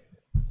in the game.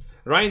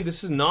 Ryan,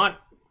 this is not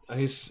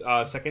his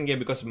second game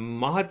because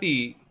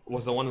Mahati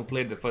was the one who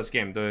played the first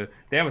game. They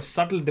have a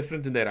subtle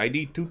difference in their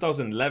ID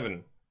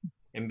 2011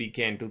 MBK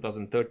and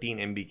 2013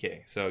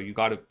 MBK. So you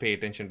got to pay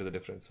attention to the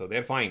difference. So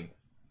they're fine.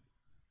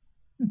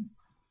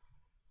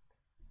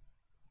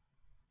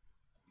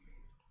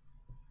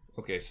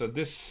 Okay, so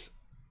this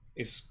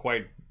is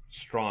quite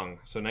strong.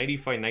 So knight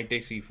e5, knight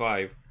takes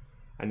e5,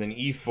 and then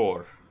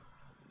e4.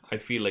 I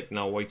feel like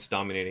now white's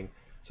dominating.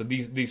 So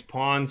these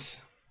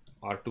pawns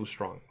are too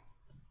strong.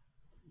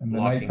 And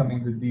the knight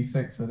coming to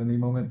d6 at any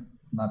moment,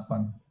 not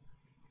fun.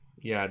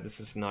 Yeah, this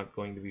is not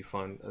going to be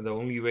fun. The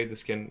only way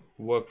this can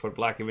work for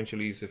black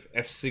eventually is if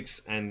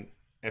f6 and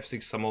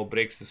f6 somehow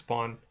breaks this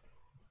pawn.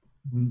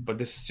 But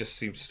this just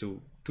seems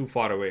too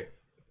far away.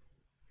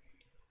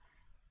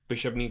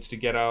 Bishop needs to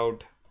get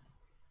out.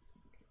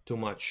 Too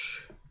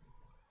much.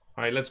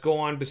 All right, let's go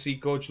on to see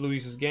Coach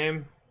Luis's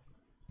game.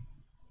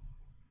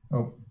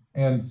 Oh,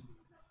 and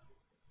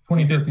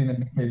 2013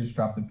 MBK just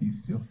dropped a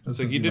piece too.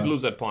 So he did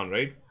lose that pawn,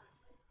 right?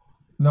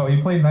 No, he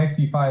played knight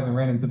c5 and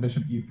ran into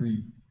bishop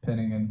e3,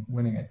 pinning and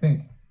winning, I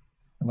think.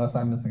 Unless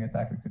I'm missing a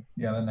tactic too.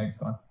 Yeah, that knight's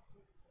gone.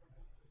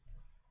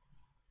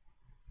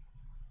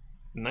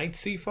 Knight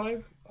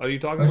c5? Are you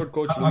talking about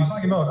Coach Luis? I'm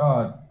talking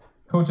about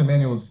Coach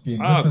Emmanuel's game.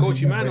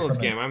 Coach Emmanuel's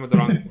game. I'm in the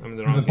wrong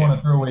His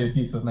opponent threw away a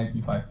piece with knight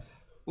c5.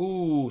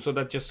 Ooh, so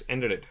that just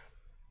ended it.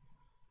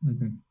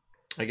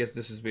 I guess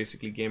this is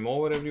basically game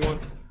over, everyone,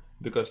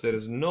 because there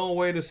is no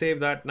way to save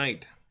that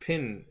knight.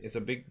 Pin is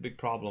a big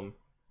problem.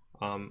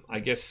 I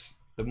guess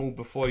the move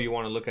before you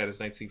want to look at is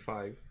knight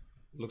c5.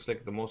 Looks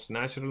like the most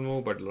natural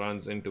move, but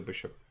runs into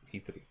bishop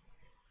e3.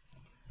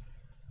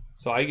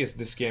 So I guess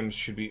this game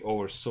should be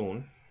over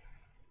soon.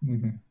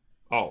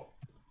 Oh,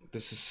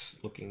 this is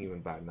looking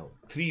even bad now.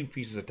 3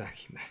 pieces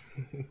attacking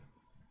that.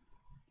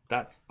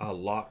 That's a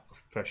lot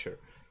of pressure.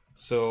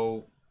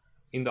 So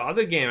in the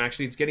other game,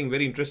 actually, it's getting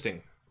very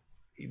interesting.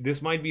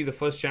 This might be the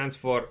first chance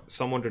for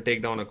someone to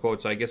take down a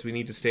coach. So I guess we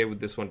need to stay with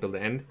this one till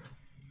the end.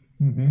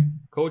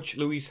 Coach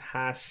Luis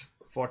has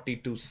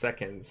 42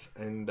 seconds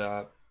and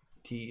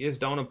he is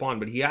down a pawn,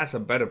 but he has a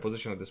better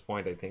position at this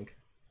point, I think.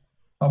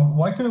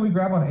 Why couldn't we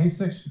grab on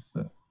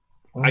a6?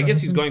 I guess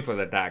he's going for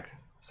the attack,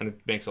 and it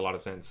makes a lot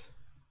of sense.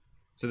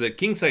 So the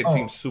king side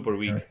seems super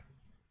weak. Sure.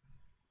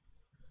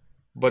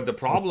 But the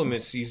problem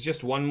is he's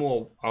just one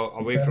move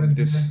away from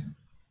this.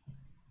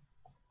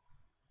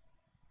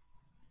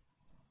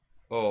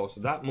 Oh, so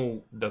that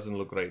move doesn't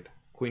look right.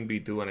 Queen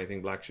b2, and I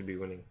think black should be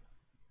winning.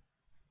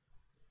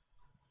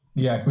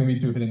 Yeah, queen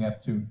b2 hitting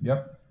f2.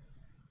 Yep.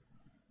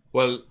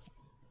 Well,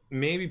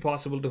 maybe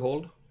possible to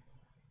hold.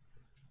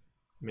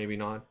 Maybe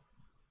not.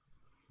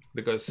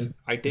 Because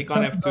I take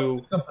on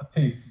f2. Up the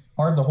pace.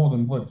 Hard to hold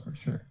in blitz for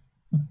sure.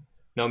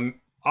 Now,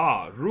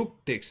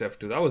 rook takes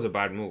f2. That was a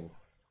bad move.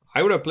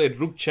 I would have played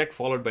rook check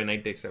followed by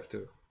knight takes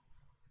f2.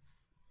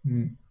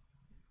 Mm.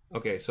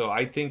 Okay, so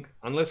I think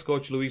unless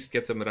Coach Luis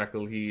gets a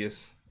miracle, he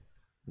is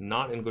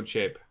not in good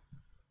shape.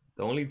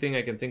 The only thing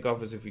I can think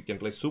of is if he can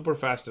play super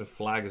fast and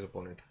flag his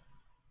opponent.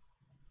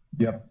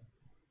 Yep.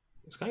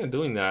 He's kind of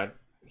doing that.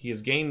 He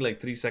has gained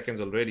like 3 seconds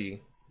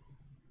already.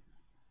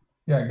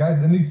 Yeah,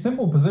 guys, in these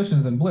simple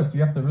positions in blitz,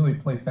 you have to really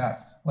play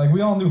fast. Like,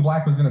 we all knew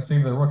black was going to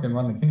save the rook and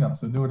run the king up,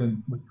 so do it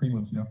with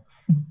pre-moves, you know.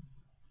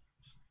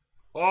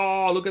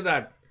 Oh, look at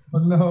that.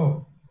 But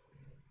no.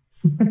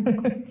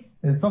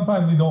 And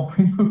sometimes you don't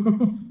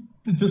pre-move,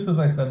 just as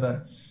I said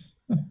that.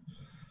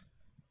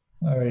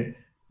 All right.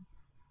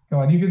 Come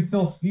on, you can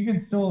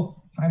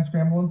still time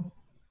scramble him.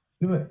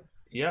 Do it.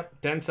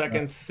 Yep, 10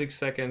 seconds, 6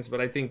 seconds,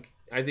 but I think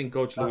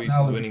Coach Luis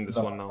Now is winning this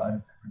one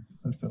now.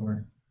 It's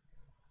over.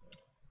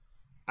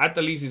 At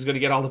the least, he's going to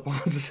get all the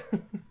pawns.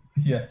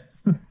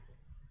 Yes.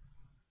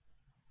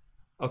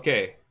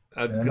 Okay,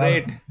 a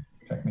great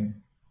checkmate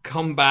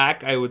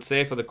comeback, I would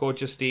say, for the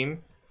coach's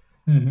team.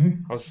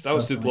 Mm-hmm. That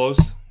was too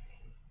close.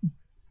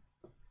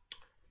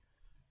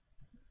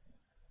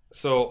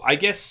 So I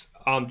guess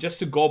just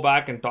to go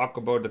back and talk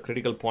about the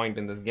critical point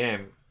in this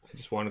game, I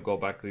just want to go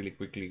back really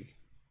quickly.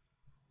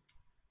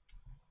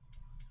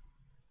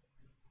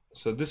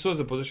 So this was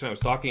the position I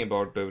was talking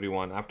about to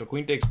everyone. After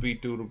queen takes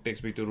b2, rook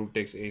takes b2, rook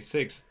takes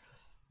a6.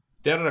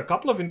 There are a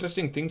couple of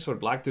interesting things for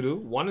black to do.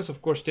 One is,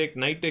 of course, take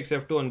knight takes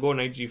f2 and go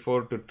knight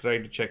g4 to try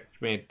to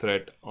checkmate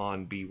threat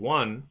on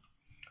b1.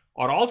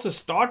 Or also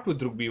start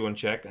with rook b1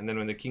 check, and then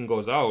when the king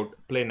goes out,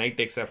 play knight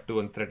takes f2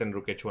 and threaten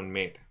rook h1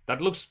 mate.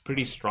 That looks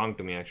pretty strong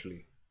to me,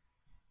 actually.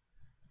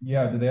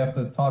 Yeah, do they have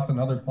to toss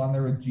another pawn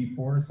there with g4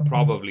 or something?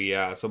 Probably,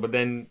 yeah. So, but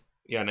then,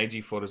 yeah, knight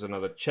g4 is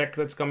another check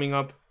that's coming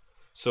up.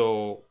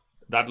 So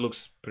that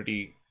looks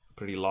pretty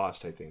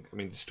lost, I think. I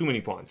mean, there's too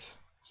many pawns.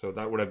 So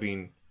that would have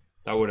been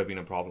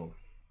a problem.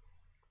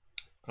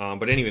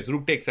 But anyways,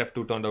 rook takes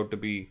f2 turned out to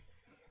be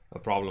a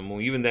problem.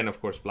 Even then,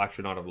 of course, black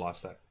should not have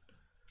lost that.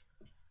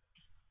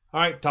 All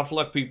right, tough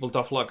luck, people.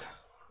 Tough luck.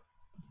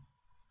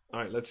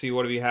 All right, let's see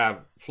what we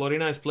have.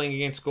 Florina is playing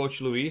against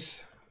Coach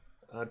Luis.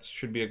 That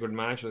should be a good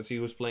match. Let's see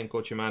who's playing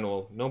Coach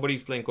Emmanuel.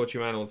 Nobody's playing Coach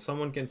Emmanuel.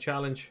 Someone can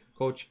challenge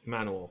Coach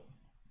Emmanuel.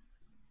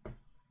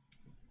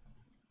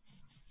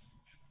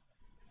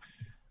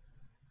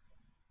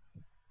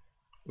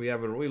 We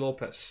have a Rui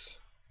Lopez.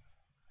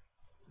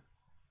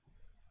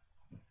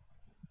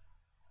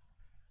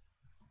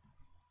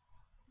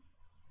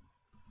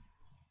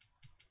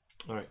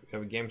 All right, we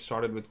have a game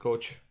started with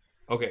Coach.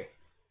 Okay.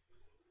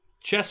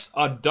 Chess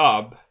a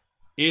Dub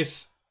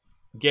is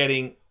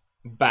getting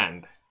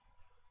banned.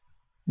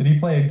 Did he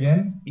play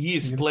again? He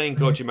is playing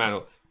Coach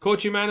Emmanuel.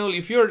 Coach Emmanuel,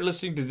 if you're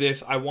listening to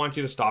this, I want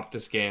you to stop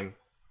this game.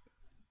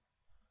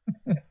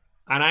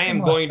 And I am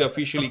going to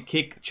officially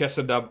kick Chess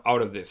a Dub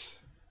out of this.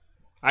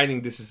 I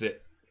think this is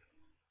it.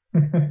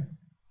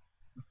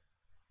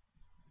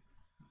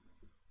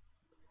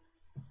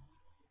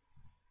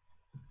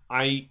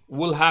 I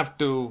will have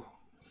to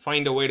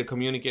find a way to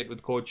communicate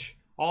with coach.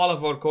 All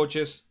of our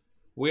coaches,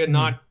 we are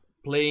not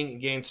playing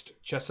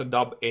against Chess a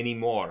Dub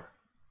anymore.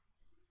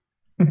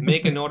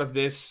 Make a note of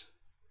this.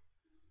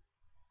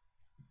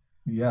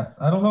 Yes.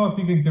 I don't know if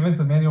you can convince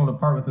Emmanuel to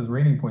part with his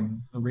rating points.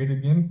 Is this a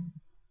rated game?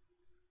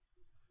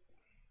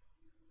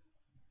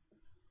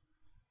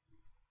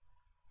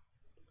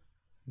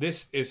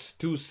 This is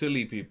too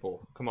silly,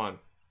 people. Come on.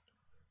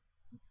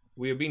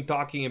 We have been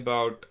talking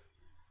about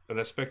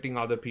respecting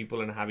other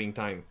people and having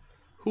time.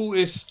 Who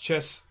is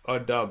Chess a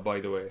Dub, by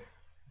the way?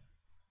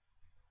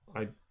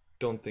 I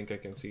don't think I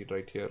can see it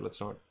right here. Let's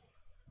not.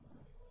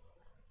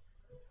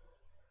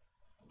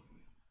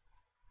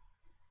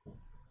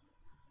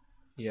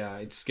 Yeah,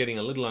 it's getting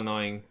a little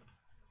annoying.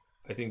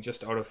 I think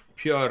just out of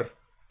pure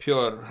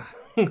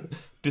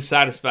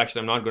dissatisfaction,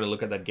 I'm not going to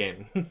look at that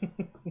game.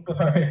 All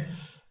right.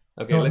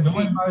 Okay, let's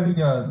see. By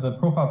the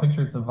profile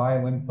picture, it's a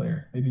violin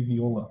player, maybe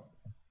viola.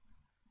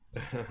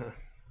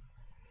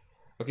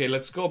 Okay,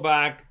 let's go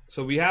back.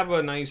 So we have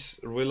a nice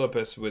Rui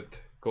Lopez with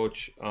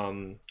Coach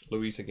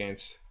Luis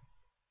against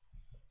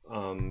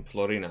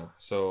Florina.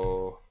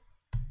 So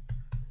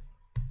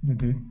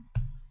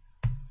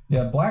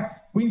yeah,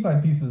 black's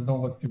queenside pieces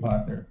don't look too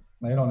hot there.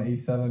 Knight on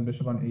a7,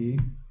 bishop on a8.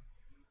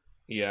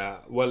 Yeah,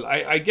 well,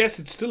 I guess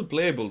it's still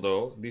playable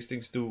though. These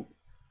things do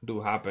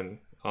happen.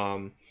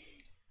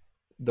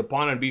 The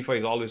pawn on b5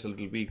 is always a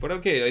little weak, but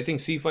okay, I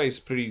think c5 is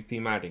pretty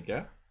thematic.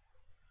 Yeah,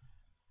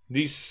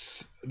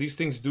 these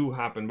things do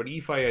happen, but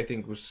e5 I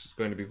think was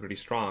going to be pretty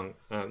strong.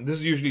 This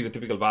is usually the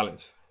typical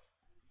balance.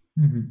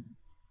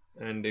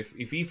 And if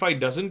e5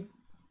 doesn't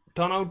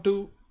turn out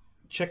to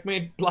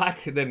checkmate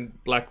black, then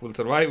black will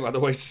survive.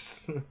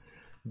 Otherwise,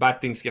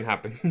 bad things can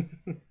happen.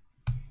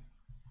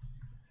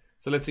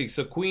 So let's see.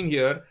 So queen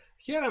here.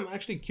 Here I'm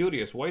actually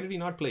curious. Why did he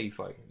not play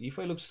e5?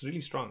 e5 looks really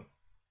strong.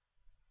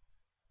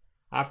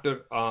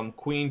 After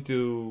queen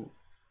to,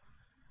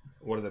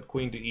 what is that?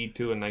 Queen to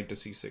e2 and knight to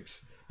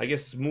c6. I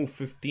guess move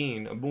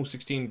 15, move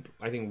 16.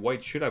 I think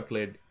white should have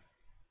played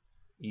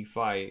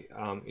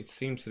e5, it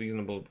seems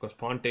reasonable because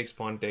pawn takes,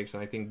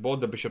 and I think both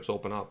the bishops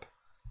open up.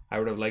 I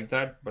would have liked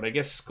that, but I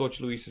guess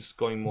Coach Luis is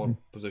going more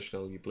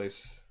positional. He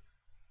plays.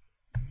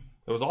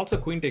 There was also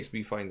queen takes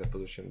b5 in that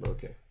position, but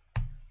okay.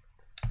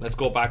 Let's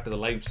go back to the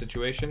live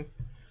situation.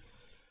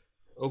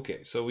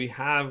 Okay, so we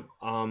have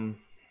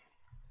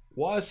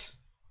was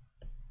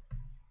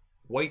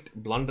white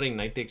blundering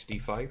knight takes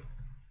d5?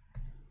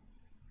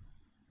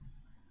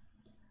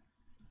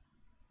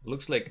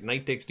 Looks like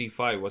knight takes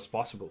d5 was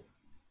possible.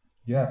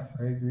 Yes,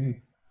 I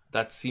agree.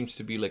 That seems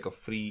to be like a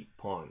free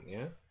pawn,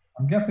 yeah?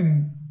 I'm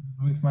guessing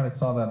Luis might have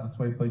saw that. That's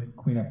why he played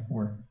queen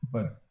f4.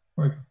 But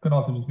or it could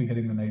also just be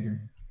hitting the knight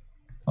here.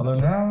 Although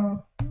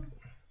now.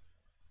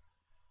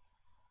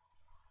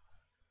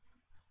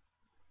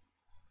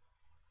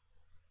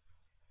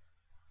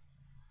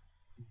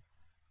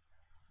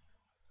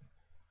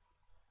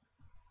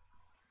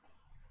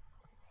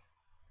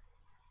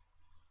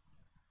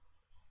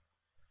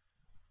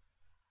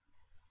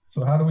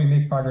 So how do we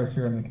make progress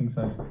here on the king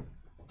side?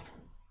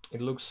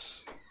 It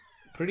looks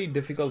pretty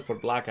difficult for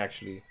black,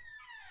 actually.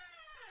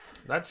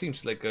 That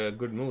seems like a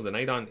good move. The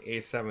knight on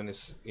a7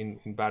 is in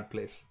bad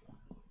place.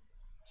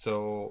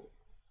 So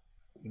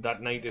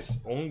that knight is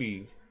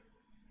only...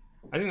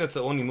 I think that's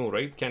the only move,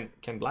 right?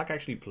 Can black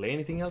actually play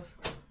anything else?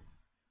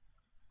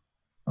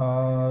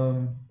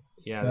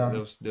 Yeah,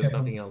 there's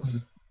nothing else.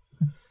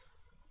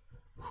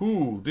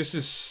 Whew, this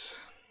is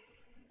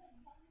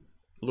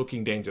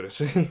looking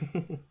dangerous.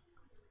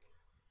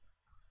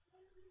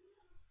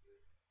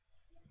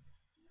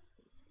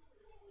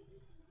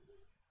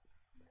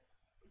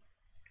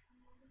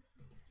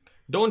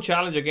 Don't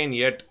challenge again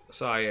yet,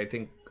 Sai. I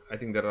think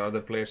there are other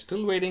players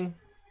still waiting.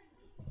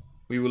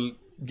 We will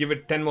give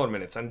it 10 more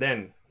minutes and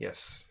then,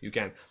 yes, you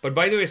can. But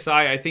by the way,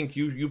 Sai, I think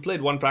you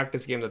played one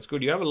practice game. That's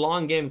good. You have a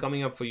long game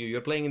coming up for you.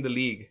 You're playing in the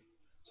league.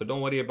 So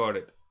don't worry about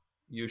it.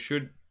 You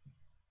should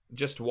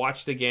just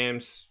watch the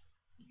games,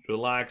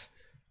 relax,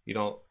 you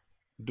know,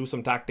 do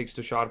some tactics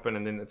to sharpen.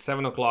 And then at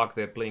 7 o'clock,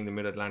 they're playing the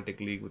Mid-Atlantic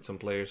League with some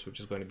players, which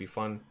is going to be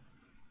fun.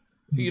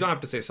 You don't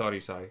have to say sorry,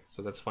 Sai.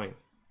 So that's fine.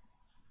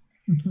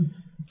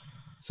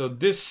 So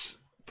this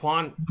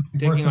pawn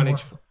taking on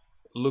h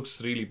looks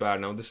really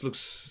bad now. This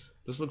looks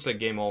like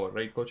game over,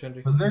 right, Coach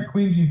Henry? Was there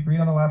queen g3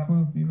 on the last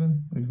move,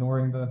 even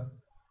ignoring the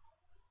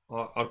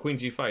or queen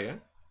g5, yeah?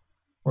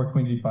 Or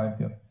queen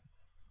g5, yeah.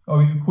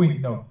 Oh,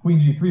 queen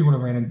g3 would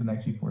have ran into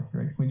knight g4,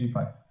 right? Queen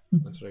g5.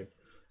 That's right.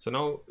 So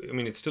now, I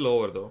mean, it's still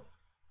over though.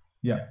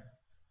 Yeah.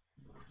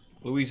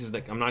 Luis is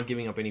like, I'm not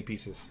giving up any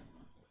pieces.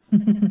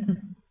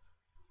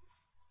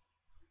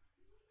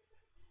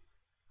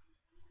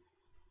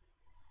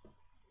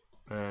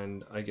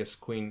 And I guess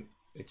queen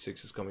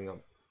h6 is coming up.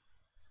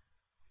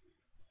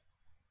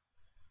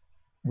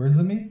 Where's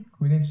the mate?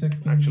 Queen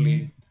h6?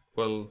 Actually,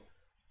 well,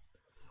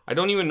 I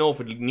don't even know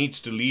if it needs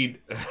to lead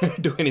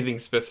to anything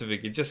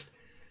specific. It just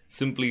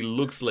simply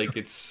looks like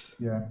it's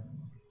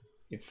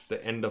the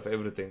end of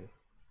everything.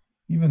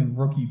 Even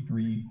rook e3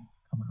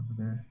 coming over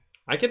there.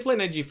 I can play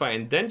knight g5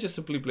 and then just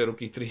simply play rook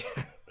e3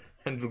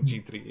 and rook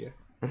g3.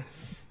 Yeah.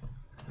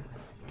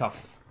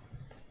 Tough.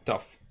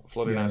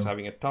 Florida is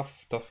having a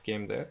tough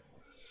game there.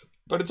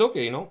 But it's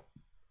okay, you know.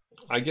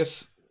 I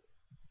guess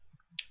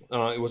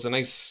it was a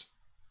nice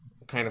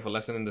kind of a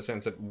lesson in the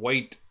sense that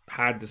white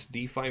had this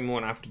d5 move,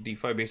 and after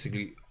d5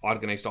 basically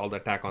organized all the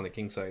attack on the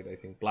king side. I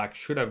think black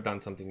should have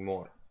done something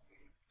more.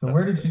 So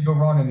where did she go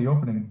wrong in the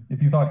opening?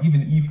 If you thought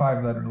even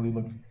e5 that really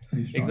looked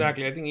pretty strong.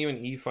 Exactly. I think even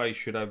e5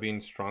 should have been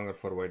stronger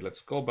for white.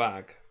 Let's go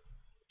back.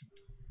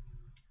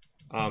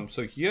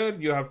 So here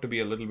you have to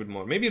be a little bit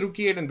more. Maybe rook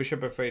e8 and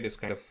bishop f8 is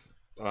kind of...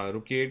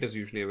 rook e8 is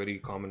usually a very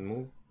common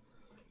move.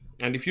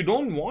 And if you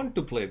don't want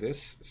to play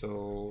this,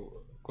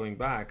 so going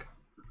back,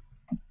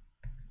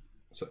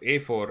 so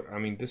a4, I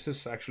mean, this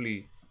is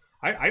actually,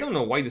 I don't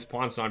know why this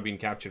pawn's not being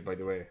captured, by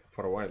the way,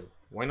 for a while.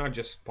 Why not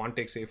just pawn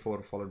takes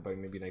a4 followed by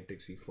maybe knight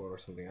takes e4 or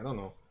something? I don't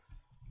know.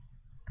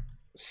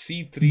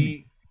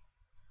 c3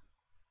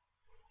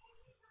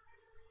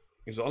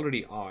 is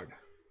already odd.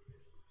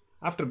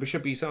 After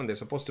bishop e7, they're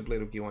supposed to play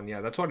rook e1.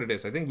 Yeah, that's what it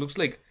is. I think looks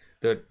like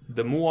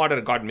the move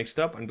order got mixed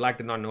up and black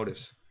did not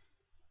notice.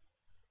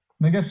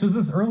 Magesh, does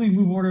this early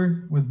move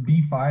order with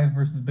b5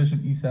 versus bishop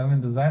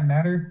e7, does that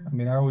matter? I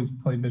mean, I always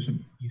play bishop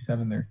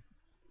e7 there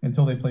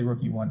until they play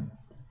rook e1.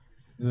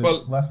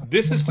 Well,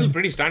 this is still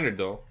pretty standard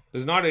though.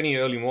 There's not any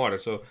early move order.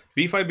 So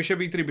b5, bishop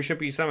e3,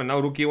 bishop e7. Now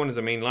rook e1 is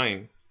the main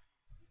line.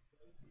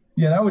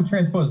 Yeah, that would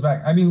transpose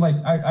back. I mean, like,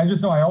 I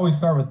just know I always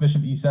start with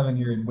bishop e7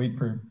 here and wait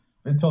for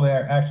until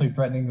they're actually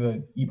threatening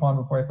the e-pawn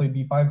before I play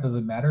b5. Does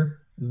it matter?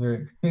 Is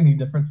there any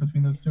difference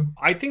between those two?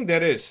 I think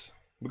there is.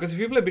 Because if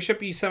you play bishop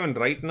e7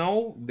 right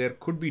now, there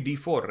could be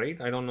d4, right?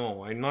 I don't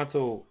know. I'm not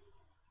so...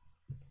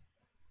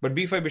 But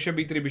b5, bishop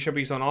e3, bishop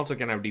e7 also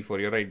can have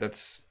d4. You're right.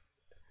 That's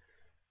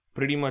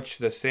pretty much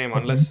the same,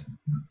 unless...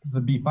 It's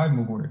the b5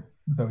 move order.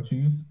 Is that what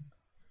you use?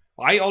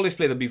 I always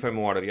play the b5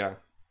 move order, yeah.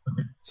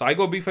 Okay. So I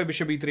go b5,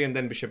 bishop e3, and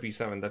then bishop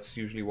e7. That's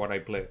usually what I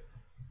play.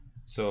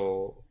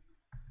 So,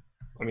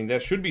 I mean, there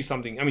should be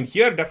something... I mean,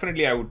 here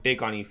definitely I would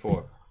take on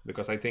e4.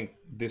 because I think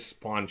this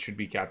pawn should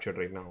be captured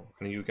right now.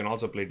 And you can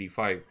also play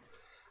d5.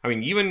 I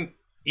mean,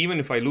 even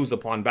if I lose the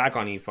pawn back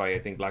on e5, I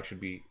think black should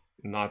be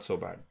not so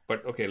bad.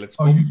 But okay, let's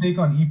go. Oh, you take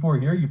on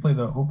e4 here? You play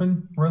the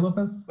open Roy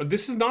Lopez? But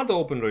this is not the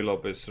open Roy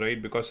Lopez,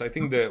 right? Because I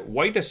think the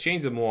white has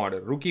changed the move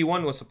order. Rook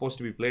e1 was supposed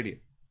to be played here.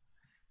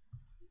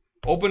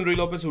 Open Roy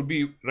Lopez would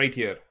be right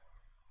here.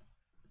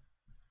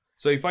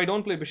 So if I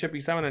don't play bishop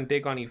e7 and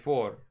take on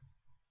e4,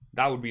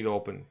 that would be the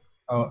open.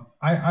 Oh,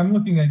 I'm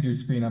looking at your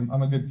screen.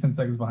 I'm a good 10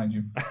 seconds behind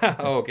you.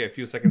 Oh, okay, a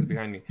few seconds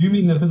behind me. You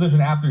mean the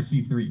position after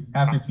c3?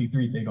 After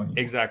c3, take on e4.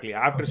 Exactly.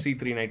 After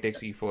c3, knight takes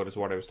e4 is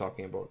what I was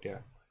talking about. Yeah.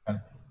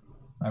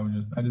 I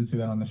didn't see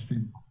that on the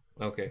stream.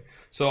 Okay,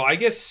 so I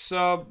guess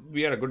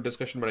we had a good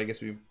discussion, but I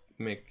guess we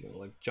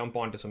jump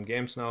on to some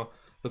games now.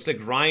 Looks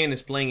like Ryan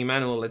is playing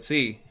Emmanuel. Let's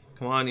see.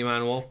 Come on,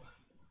 Emmanuel.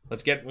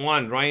 Let's get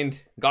one. Ryan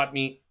got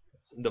me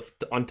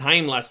on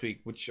time last week,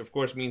 which of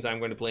course means I'm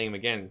going to play him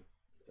again.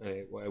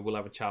 I will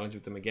have a challenge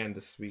with him again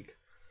this week.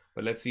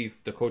 But let's see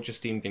if the coaches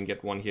team can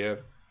get one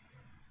here.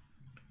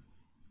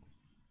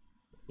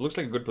 Looks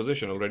like a good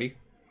position already.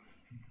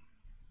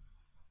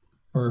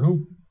 For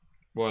who?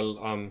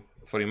 Well,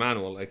 for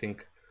Emmanuel, I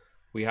think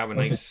we have a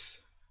nice...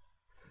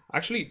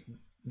 Actually,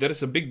 there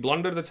is a big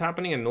blunder that's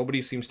happening and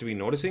nobody seems to be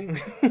noticing.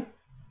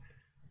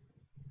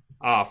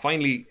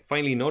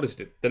 Finally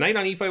noticed it. The knight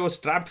on e5 was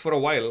trapped for a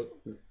while.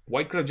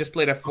 White could have just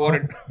played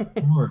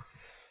f4.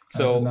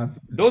 So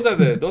those are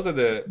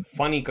the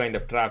funny kind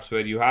of traps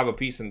where you have a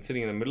piece and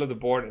sitting in the middle of the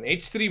board, and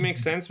h3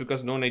 makes sense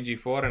because no knight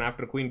g4, and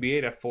after queen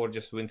b8, f4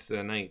 just wins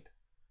the knight.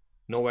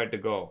 Nowhere to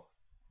go.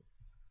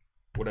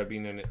 Would have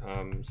been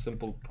a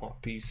simple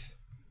piece.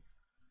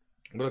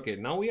 But okay,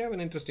 now we have an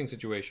interesting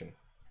situation.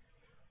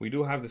 We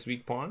do have this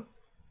weak pawn,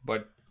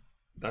 but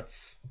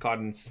that's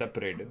gotten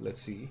separated.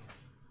 Let's see.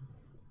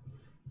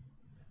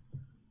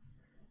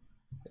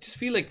 I just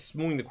feel like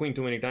moving the queen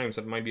too many times,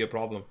 that might be a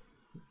problem.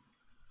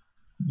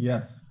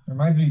 Yes.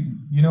 Reminds me,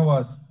 you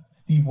know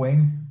Steve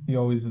Wang? He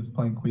always is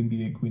playing queen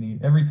b8, queen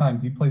 8. Every time.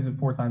 He plays it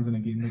 4 times in a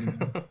game.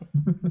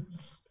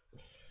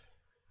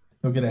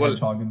 He'll get a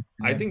hedgehog.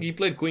 I think he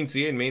played queen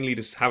c8 mainly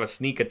to have a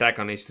sneak attack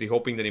on h3,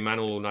 hoping that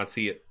Emmanuel will not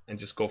see it and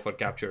just go for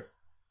capture.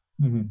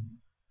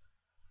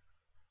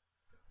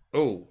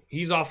 Oh,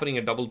 he's offering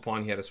a double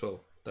pawn here as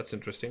well. That's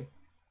interesting.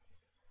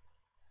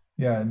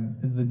 Yeah,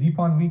 and is the d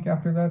pawn weak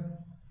after that?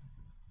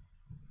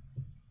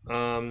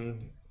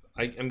 I'm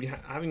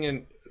having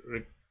a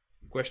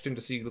question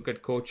to see, look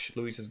at Coach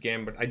Luis's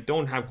game, but I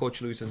don't have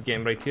Coach Luis's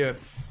game right here.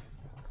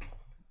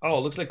 Oh,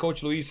 looks like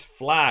Coach Luis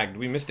flagged.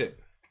 We missed it.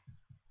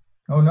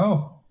 Oh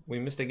no. We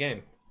missed a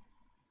game.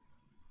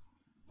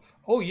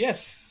 Oh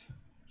yes.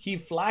 He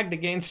flagged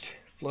against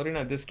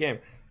Florina this game.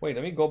 Wait,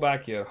 let me go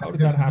back here. How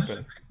did that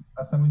happen?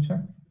 Last time we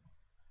checked.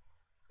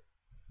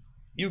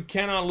 You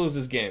cannot lose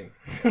this game.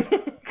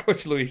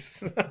 Coach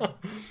Luis.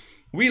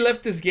 We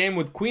left this game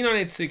with queen on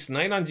h6,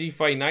 knight on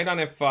g5, knight on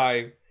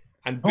f5,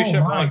 and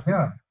bishop on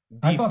yeah. d4.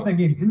 I thought that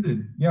game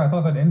ended. Yeah, I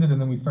thought that ended, and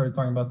then we started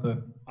talking about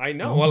the... I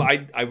know. Well,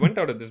 I went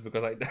out of this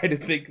because I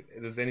didn't think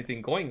there's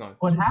anything going on.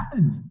 What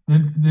happened?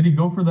 Did he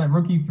go for that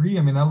rook e3?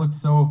 I mean, that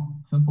looks so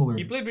simple.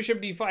 He played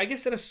bishop d5. I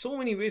guess there are so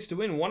many ways to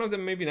win. One of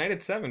them may be knight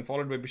h7,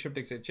 followed by bishop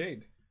takes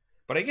h8.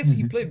 But I guess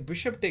he played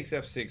bishop takes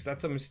f6.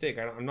 That's a mistake.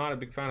 I'm not a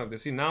big fan of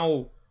this. See,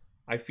 now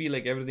I feel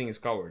like everything is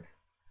covered.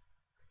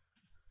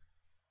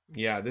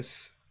 Yeah,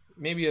 this...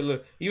 Maybe a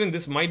little, even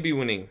this might be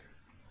winning,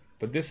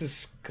 but this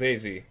is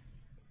crazy.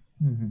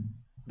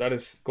 That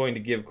is going to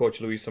give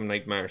Coach Luis some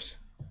nightmares.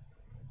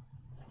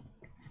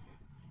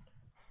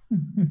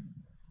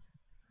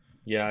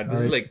 Yeah,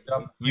 this is like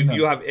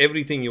you have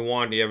everything you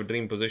want. You have a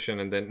dream position,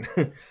 and then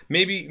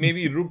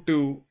maybe rook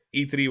to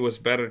e3 was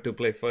better to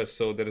play first,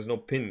 so there is no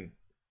pin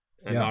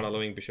and not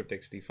allowing bishop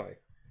takes d5.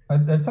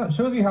 That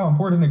shows you how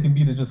important it can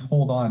be to just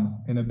hold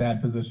on in a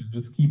bad position.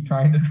 Just keep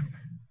trying to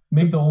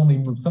make the only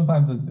move.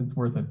 Sometimes it's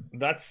worth it.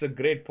 That's a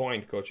great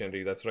point, Coach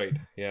Henry. That's right.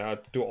 Yeah,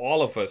 to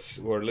all of us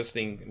who are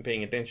listening and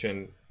paying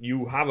attention,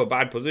 you have a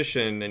bad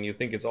position and you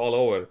think it's all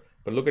over.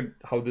 But look at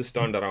how this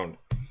turned around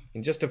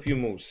in just a few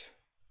moves.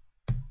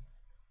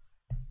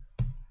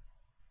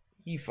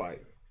 e5.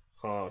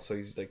 Oh, so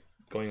he's like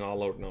going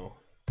all out now.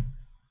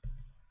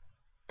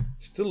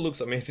 Still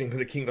looks amazing with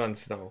the king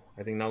runs now.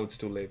 I think now it's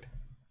too late.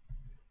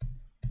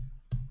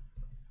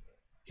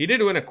 He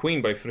did win a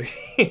queen by free,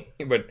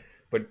 but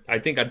I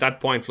think at that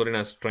point,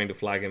 Florina's trying to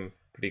flag him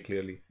pretty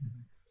clearly.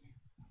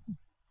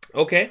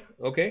 Okay.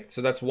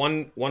 So that's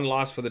one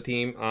loss for the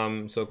team.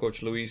 So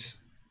Coach Luis,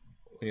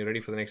 when you're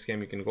ready for the next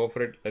game, you can go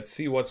for it. Let's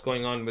see what's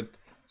going on with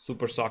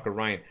Super Soccer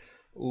Ryan.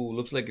 Ooh,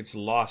 looks like it's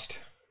lost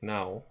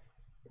now.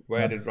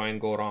 Where did Ryan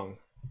go wrong?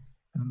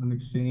 An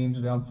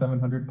exchange down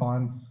 700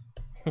 pawns.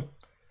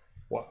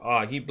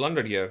 He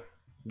blundered here.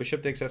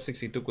 Bishop takes f6.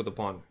 He took with the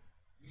pawn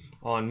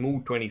on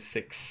move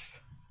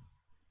 26.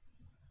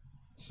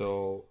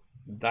 So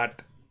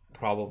that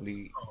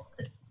probably...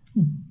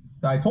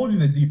 I told you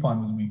the d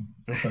pawn was weak.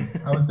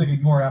 I was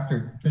thinking more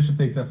after bishop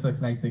takes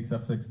f6, knight takes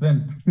f6,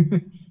 then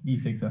e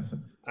takes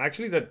f6.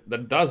 Actually,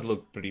 that does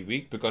look pretty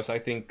weak because I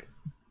think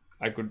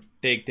I could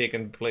take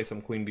and play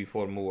some queen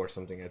b4 move or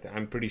something.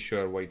 I'm pretty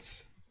sure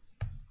white's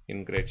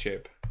in great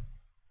shape.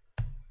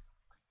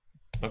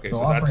 Okay, So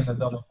so offering that's the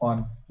double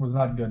pawn was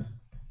not good.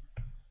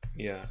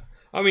 yeah.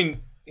 I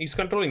mean, he's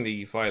controlling the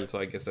e file, so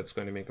I guess that's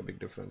going to make a big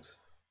difference.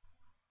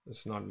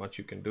 There's not much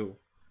you can do.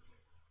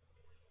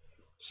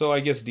 So I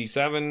guess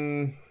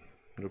d7,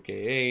 rook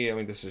a. I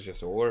mean, this is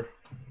just over.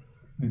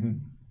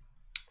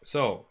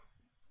 So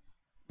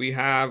we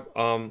have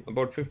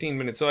about 15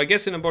 minutes. So I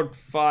guess in about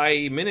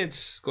 5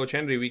 minutes, Coach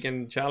Henry, we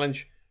can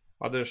challenge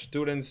other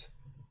students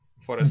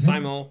for a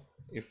simul.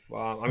 If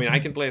I mean, I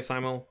can play a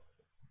simul,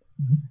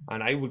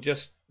 and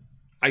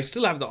I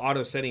still have the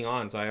auto setting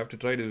on, so I have to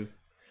try to.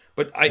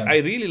 But I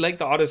really like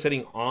the auto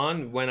setting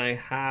on when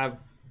I'm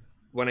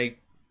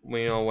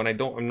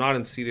not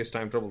in serious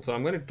time trouble. So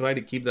I'm going to try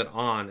to keep that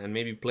on and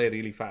maybe play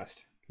really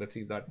fast. Let's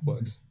see if that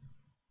works.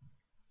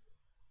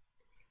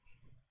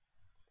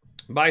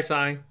 Bye,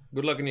 Sai.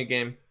 Good luck in your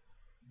game.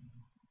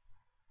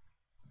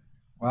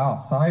 Wow,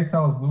 Sai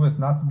tells Lewis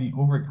not to be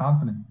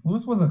overconfident.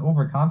 Lewis wasn't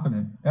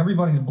overconfident.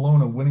 Everybody's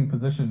blown a winning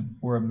position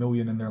for $1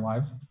 million in their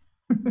lives.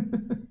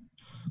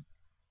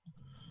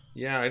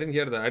 Yeah, I didn't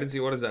hear that. I didn't see.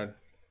 What is that?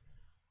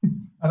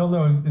 I don't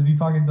know. Is he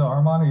talking to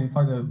Armand or is he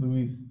talking to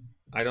Luis?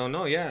 I don't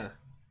know. Yeah.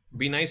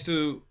 Be nice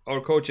to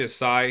our coaches,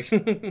 Sai.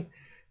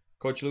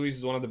 Coach Luis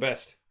is one of the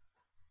best.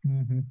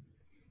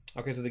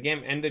 Okay, so the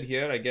game ended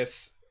here. I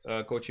guess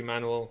Coach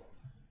Emmanuel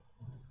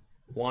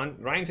won.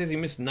 Ryan says he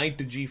missed knight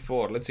to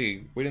g4. Let's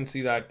see. We didn't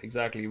see that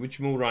exactly.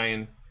 Which move,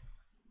 Ryan?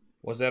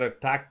 Was there a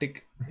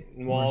tactic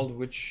involved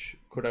which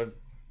could have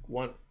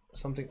won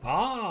something?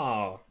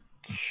 Ah,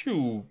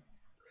 shoot.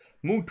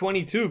 Move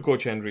 22,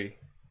 Coach Henry.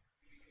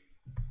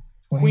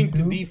 22? Queen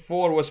to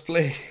d4 was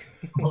played.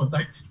 Oh,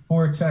 knight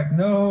 4 check.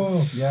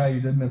 No. Yeah,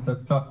 you did miss.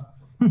 That's tough.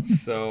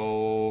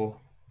 So,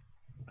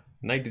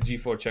 knight to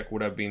g4 check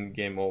would have been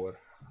game over.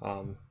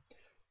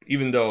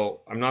 Even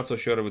though I'm not so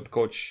sure with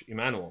Coach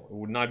Emmanuel, it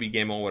would not be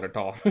game over at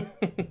all.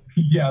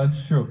 Yeah,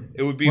 that's true.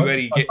 It would be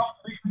a couple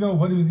weeks ago,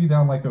 what was he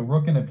down, like a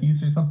rook and a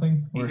piece or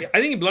something? Or... I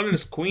think he blundered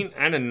his queen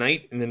and a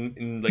knight, and then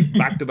in like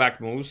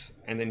back-to-back moves,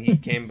 and then he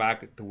came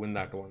back to win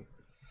that one.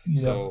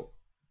 Yeah. So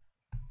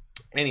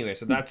anyway,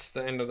 so that's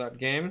the end of that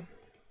game.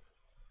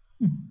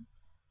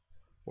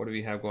 What do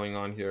we have going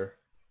on here?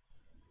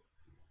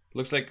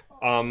 Looks like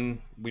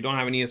we don't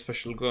have any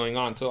special going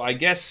on, so I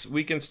guess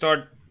we can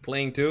start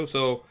playing too.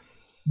 So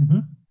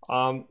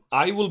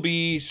I will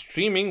be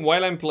streaming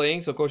while I'm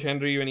playing. So Coach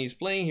Henry, when he's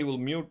playing, he will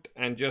mute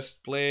and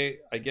just play,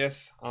 I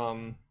guess.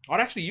 Or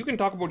actually, you can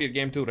talk about your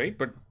game too, right?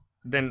 But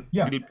then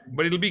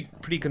it'll be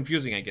pretty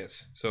confusing, I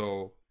guess.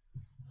 So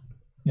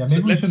yeah,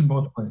 maybe we shouldn't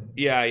both play.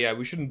 Yeah,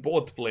 we shouldn't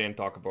both play and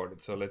talk about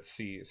it. So let's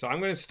see. So I'm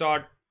going to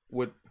start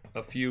with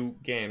a few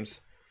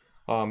games.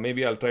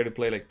 Maybe I'll try to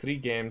play like 3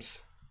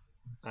 games,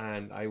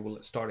 and I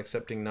will start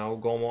accepting now.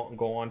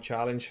 Go on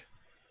challenge.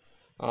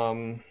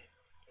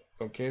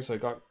 Okay, so I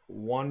got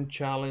 1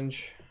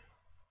 challenge.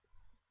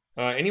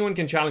 Anyone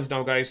can challenge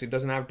now, guys. It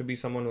doesn't have to be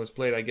someone who has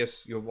played. I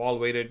guess you've all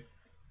waited.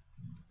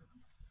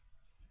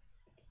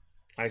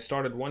 I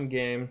started 1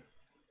 game.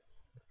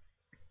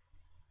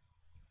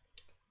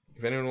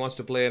 If anyone wants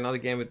to play another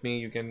game with me,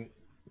 you can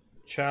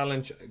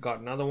challenge. I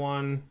got another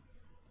one.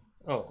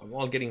 Oh, I'm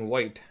all getting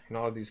white in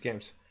all of these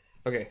games.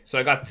 Okay, so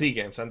I got 3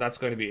 games, and that's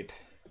going to be it.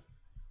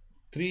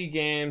 3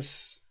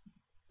 games.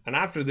 And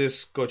after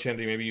this, Coach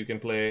Henry, maybe you can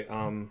play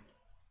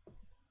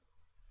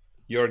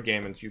your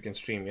game and you can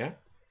stream, yeah?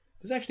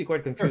 This is actually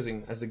quite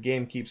confusing as the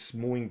game keeps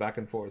moving back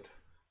and forth.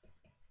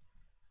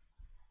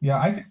 Yeah,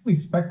 I can only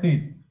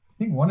spectate, I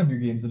think, 1 of your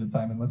games at a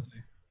time, unless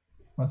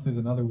there's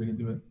another way to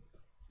do it.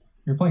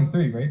 You're playing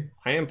 3, right?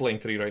 I am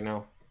playing 3 right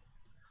now.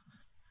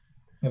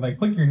 If I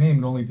click your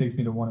name, it only takes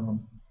me to 1 of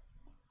them.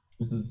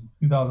 This is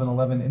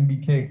 2011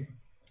 MBK.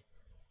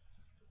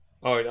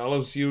 Oh, it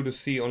allows you to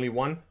see only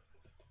 1?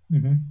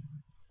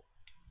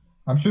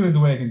 I'm sure there's a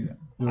way I can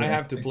do it. I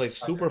have to play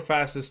super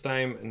fast this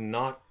time and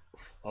not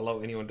allow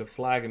anyone to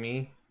flag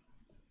me.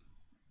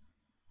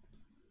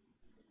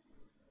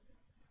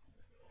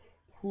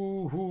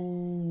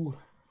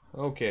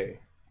 Okay.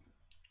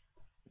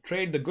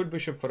 Trade the good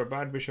bishop for a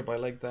bad bishop. I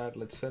like that.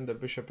 Let's send the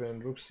bishop in.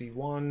 Rook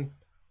c1.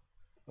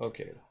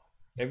 Okay.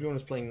 Everyone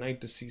is playing knight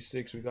to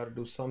c6. We got to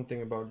do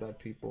something about that,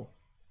 people.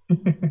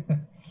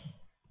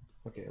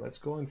 Okay, let's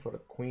go in for a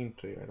queen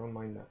trade. I don't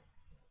mind that.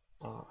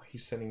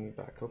 He's sending me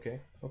back.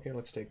 Okay,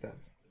 let's take that.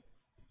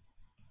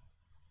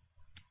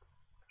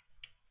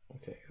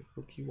 Okay,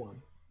 rook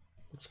e1.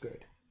 Looks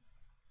good.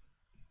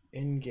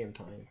 In game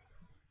time.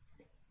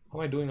 How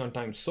am I doing on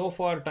time? So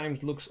far, time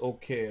looks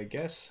okay, I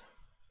guess.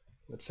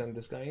 Let's send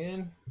this guy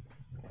in.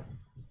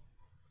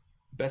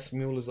 Best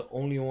mule is the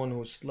only one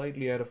who's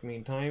slightly ahead of me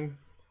in time.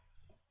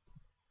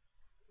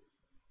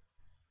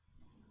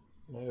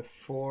 I have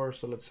 4,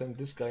 so let's send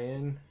this guy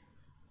in.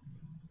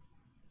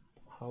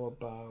 How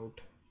about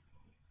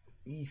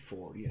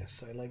e4?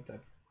 Yes, I like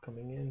that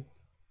coming in.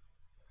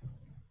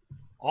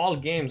 All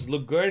games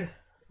look good,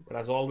 but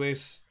as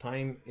always,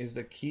 time is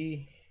the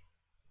key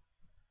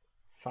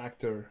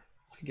factor.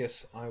 I I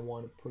guess I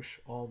want to push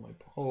all my...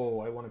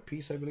 Oh, I want a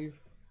piece, I believe.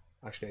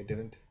 Actually, I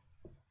didn't.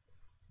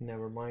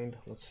 Never mind.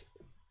 Let's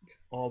get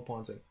all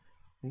pawns in.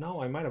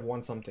 Now I might have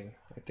won something.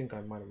 I think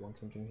I might have won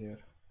something here.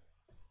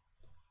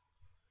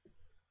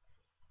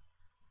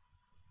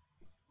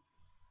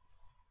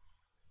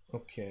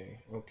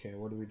 Okay, okay,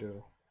 what do we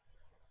do?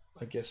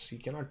 I guess he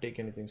cannot take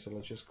anything, so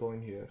let's just go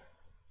in here.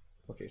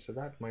 Okay, so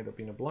that might have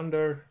been a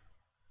blunder.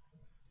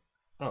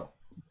 Oh.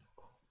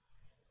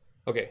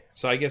 Okay,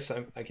 so I guess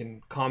I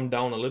can calm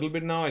down a little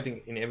bit now. I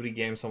think in every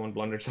game someone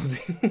blundered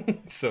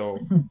something. So,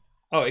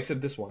 oh,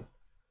 except this one.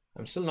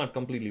 I'm still not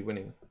completely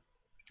winning.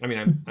 I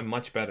mean, I'm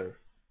much better,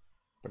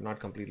 but not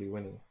completely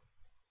winning.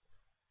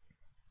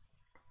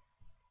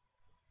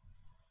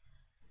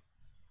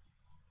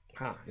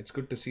 It's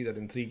good to see that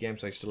in 3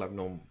 games I still have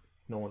no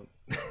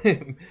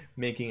one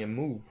making a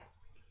move.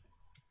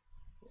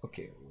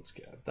 Okay, let's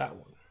get that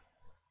one.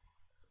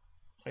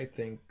 I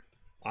think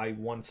I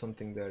won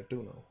something there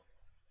too now.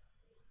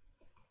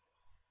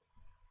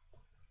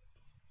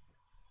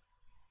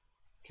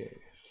 Okay,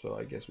 so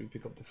I guess we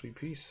pick up the free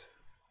piece.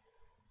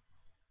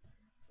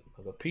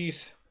 Another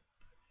piece.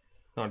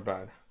 Not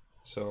bad.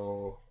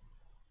 So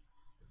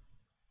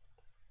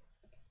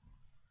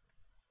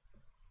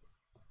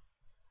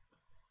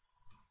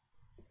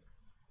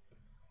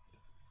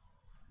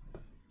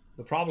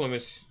the problem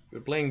is we're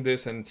playing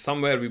this and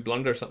somewhere we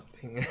blunder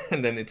something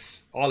and then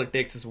it's all it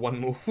takes is one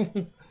move.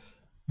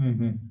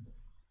 Mm-hmm.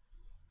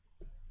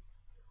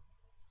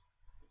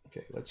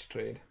 Okay, let's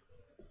trade.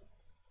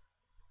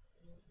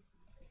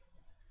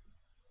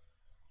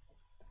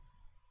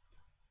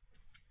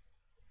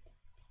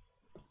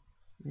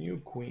 New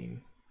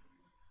queen.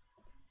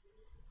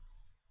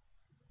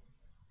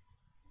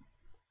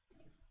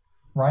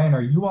 Ryan,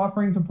 are you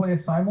offering to play a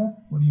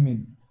simul? What do you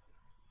mean?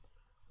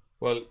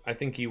 Well, I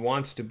think he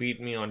wants to beat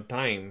me on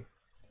time.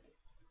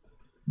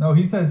 No,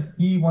 he says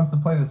he wants to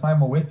play the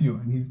simul with you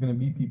and he's going to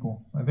beat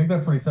people. I think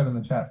that's what he said in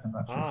the chat. I'm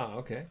not sure. Ah,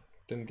 okay.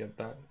 Didn't get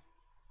that.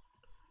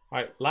 All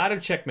right, ladder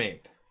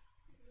checkmate.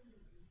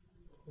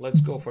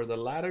 Let's go for the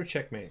ladder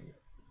checkmate.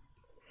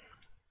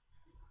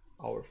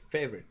 Our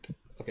favorite.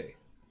 Okay.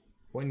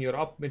 When you're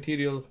up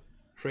material,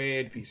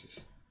 trade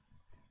pieces.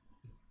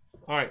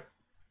 All right.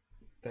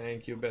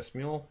 Thank you, best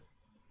mule.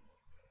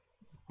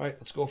 All right,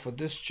 let's go for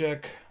this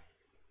check.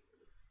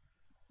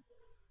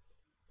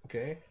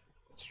 Okay,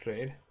 let's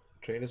trade.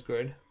 Trade is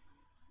good.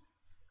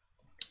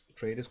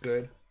 Trade is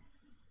good.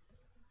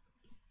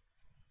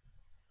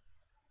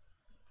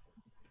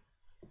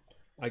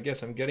 I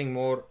guess I'm getting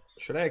more.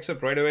 Should I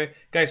accept right away?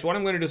 Guys, what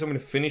I'm going to do is I'm going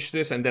to finish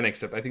this and then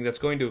accept. I think that's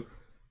going to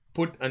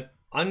put an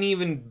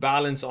uneven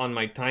balance on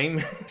my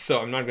time. So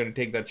I'm not going to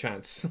take that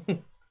chance.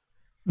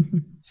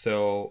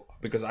 So,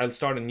 because I'll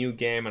start a new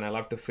game and I'll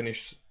have to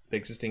finish the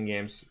existing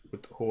games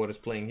with whoever is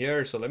playing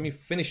here. So let me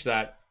finish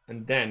that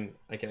and then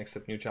I can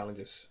accept new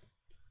challenges.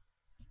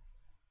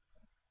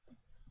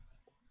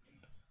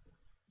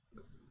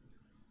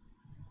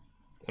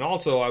 And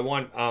also I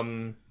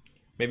want,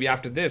 maybe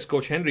after this,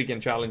 Coach Henry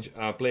can challenge,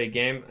 play a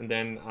game, and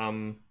then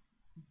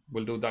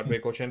we'll do it that way,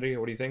 Coach Henry.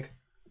 What do you think?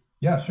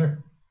 Yeah,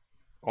 sure.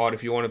 Or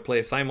if you want to play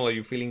a simul, are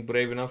you feeling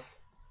brave enough?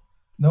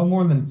 No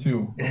more than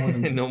 2. No more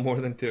than 2. No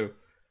more than 2.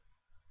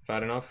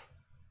 Fair enough.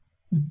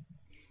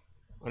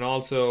 And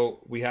also,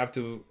 we have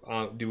to,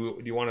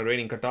 do you want a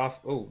rating cutoff?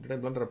 Oh, did I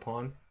blunder a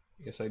pawn?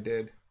 Yes, I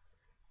did.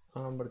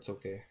 But it's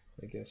okay.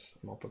 I guess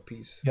I'm up a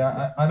piece.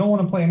 Yeah, I don't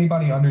want to play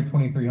anybody under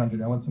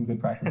 2,300. I want some good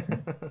practice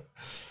here.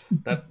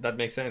 That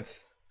makes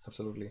sense.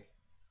 Absolutely.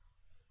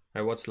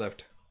 All right, what's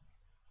left?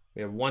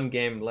 We have 1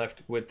 game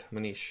left with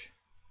Manish.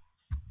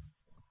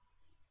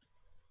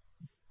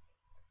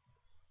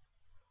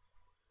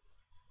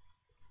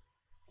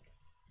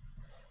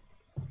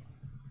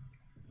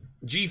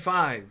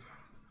 G5.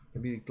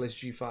 Maybe he plays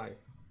G5.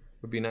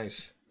 Would be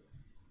nice.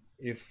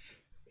 If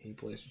he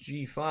plays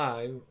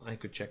G5, I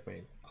could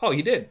checkmate. Oh,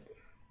 he did.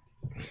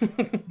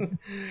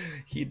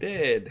 He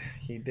did.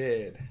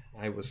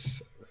 I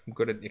was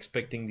good at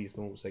expecting these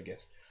moves, I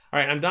guess. All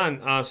right, I'm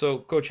done. So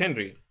Coach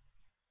Henry,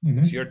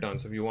 it's your turn.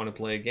 So if you want to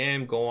play a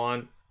game, go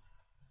on.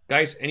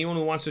 Guys, anyone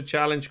who wants to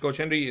challenge Coach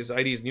Henry, his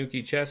ID is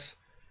Nuki Chess.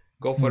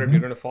 Go for it. You're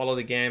going to follow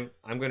the game.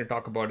 I'm going to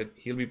talk about it.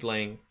 He'll be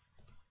playing.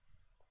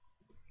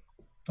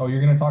 Oh,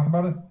 you're going to talk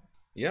about it?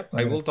 Yep,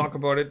 I will talk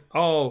about it.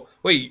 Oh,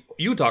 wait,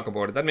 you talk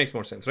about it. That makes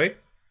more sense, right?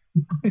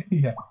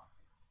 Yeah.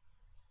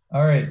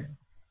 All right.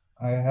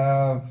 I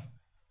have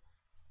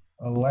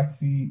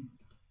Alexi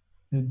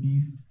the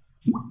Beast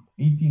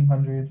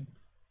 1800.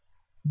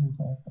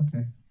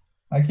 Okay.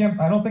 I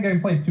don't think I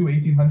can play 2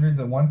 1800s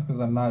at once because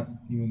I'm not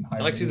even high.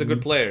 Alexi's a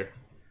good player.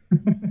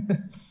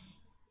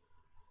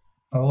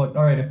 Oh, look.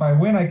 All right. If I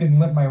win, I can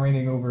lift my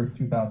rating over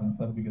 2,000. So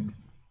that'll be good.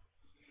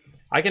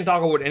 I can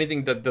talk about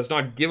anything that does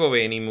not give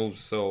away any moves,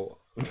 so...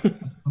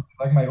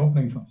 Like my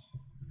opening choice.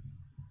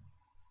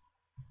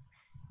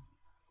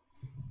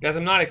 Guys,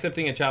 I'm not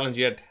accepting a challenge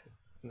yet.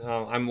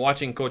 I'm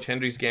watching Coach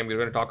Henry's game. We're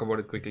going to talk about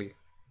it quickly.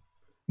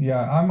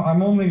 Yeah,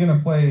 I'm only going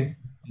to play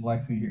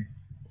Alexi here.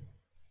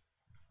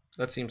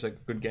 That seems like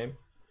a good game.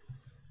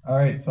 All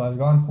right, so I've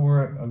gone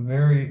for a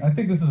very. I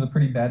think this is a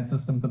pretty bad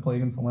system to play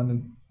against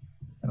London.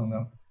 I don't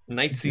know.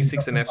 Knight It's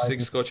c6 and injustified.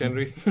 f6, Coach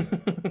Henry.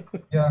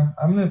 Yeah,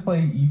 I'm gonna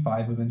play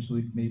e5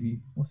 eventually.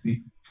 Maybe we'll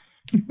see.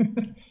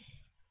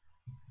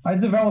 I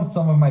developed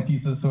some of my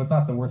pieces, so it's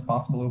not the worst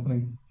possible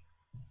opening.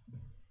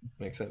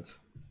 Makes sense.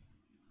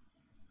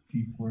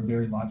 c4,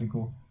 very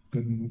logical,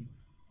 good move.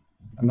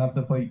 I'm not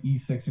to play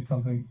e6 or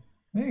something.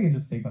 Maybe I can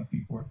just take on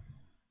c4.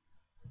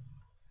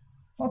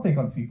 I'll take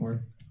on c4.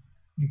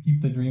 You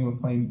keep the dream of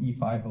playing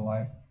e5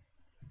 alive.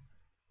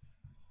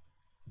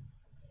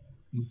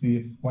 We'll see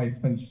if white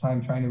spends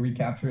time trying to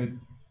recapture it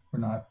or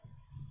not.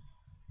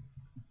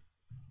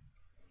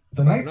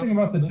 The nice thing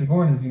about the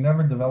Jagorn is you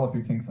never develop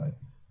your king side.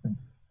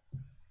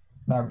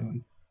 Not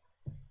really.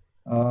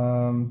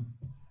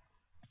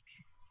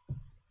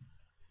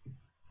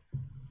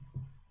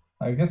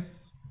 I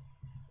guess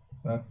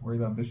I have to worry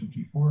about bishop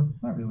g4.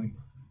 Not really.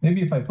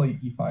 Maybe if I play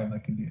e5,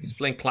 that could be. He's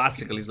playing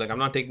classical. He's like, I'm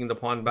not taking the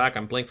pawn back.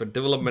 I'm playing for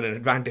development and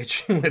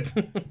advantage.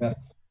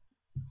 Yes.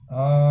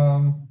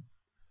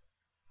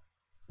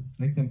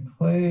 They can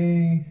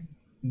play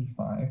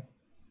e5.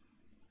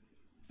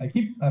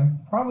 I'm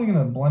probably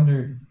gonna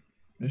blunder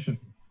bishop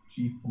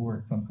g4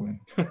 at some point.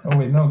 Oh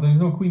wait, no, there's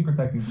no queen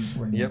protecting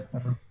g4 anymore.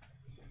 Yep.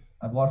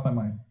 I've lost my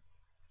mind.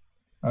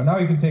 Oh, now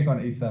you can take on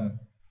a7,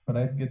 but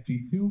I get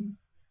g2.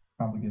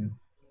 Complicated.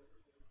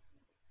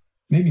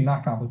 Maybe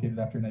not complicated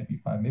after knight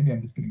b5. Maybe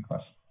I'm just getting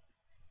crushed.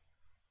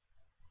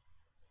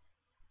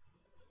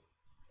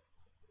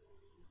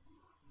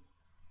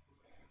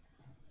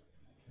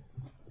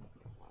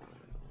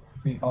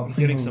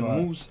 Hearing some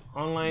moves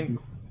online.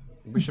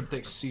 Bishop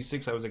takes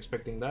c6. I was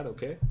expecting that.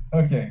 Okay.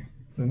 Okay.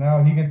 So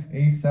now he gets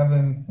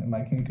a7, and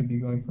my king could be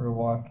going for a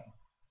walk.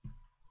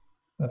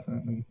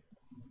 Definitely.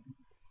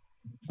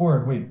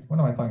 Or wait, what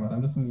am I talking about?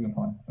 I'm just losing a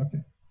pawn. Okay.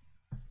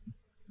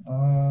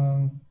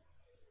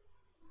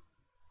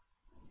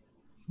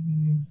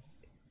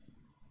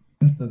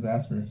 This is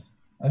disastrous.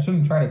 I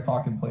shouldn't try to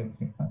talk and play at the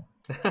same time.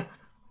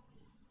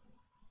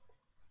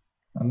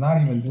 I'm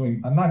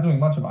not doing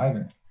much of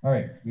either. All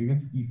right, so he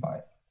gets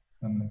e5.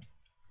 I'm gonna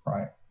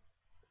cry.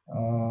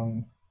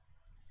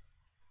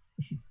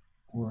 Bishop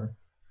 4.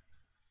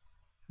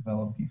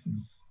 Develop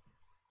pieces.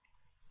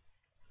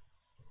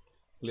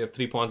 We have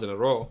 3 pawns in a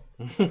row.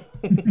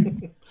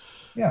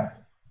 Yeah.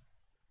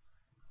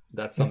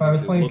 That's if I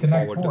was playing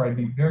Connect 4, I'd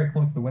be very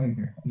close to winning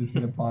here. I just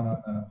need a pawn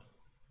on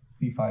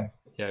c5.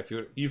 Yeah,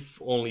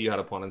 if only you had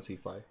a pawn on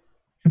c5.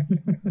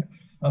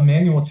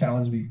 Emmanuel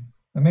challenged me.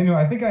 Emmanuel,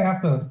 I think I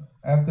have to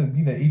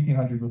be the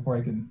 1800 before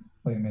I can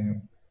play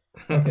Emmanuel.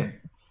 Okay,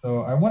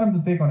 so I want him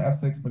to take on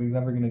f6, but he's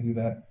never going to do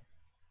that.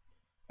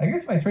 I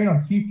guess if I trade on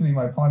c3,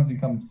 my pawns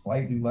become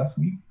slightly less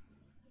weak.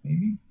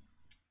 Maybe.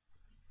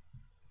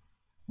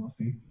 We'll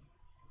see.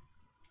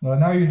 No,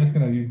 now you're just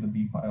going to use the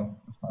b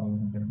file. This file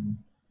wasn't there.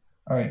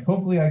 All right,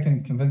 hopefully I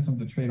can convince him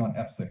to trade on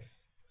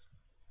f6.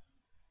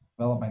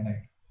 Develop my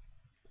knight.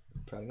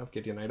 Fair enough,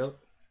 get your knight out.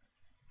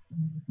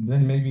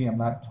 Then maybe I'm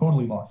not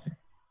totally lost here.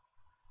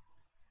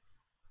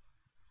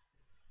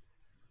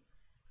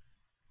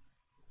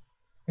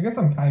 I guess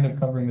I'm kind of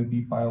covering the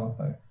b file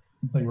if I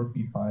play rook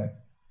b5.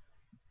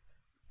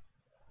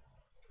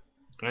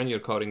 And you're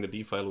covering the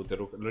d file with the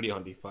rook already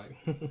on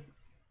d5.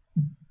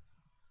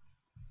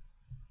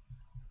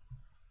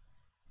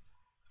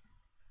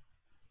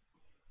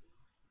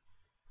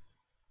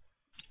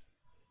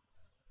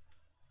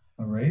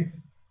 All right,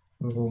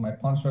 so my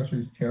pawn structure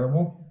is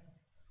terrible,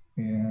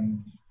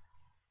 and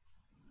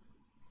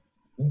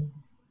it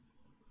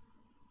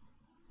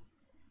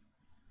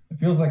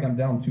feels like I'm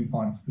down 2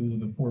 pawns because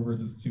of the 4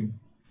 versus 2.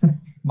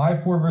 My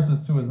 4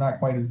 versus 2 is not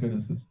quite as good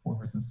as his 4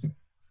 versus 2.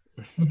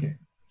 Okay,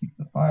 keep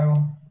the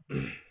file.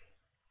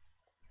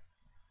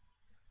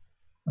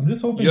 I'm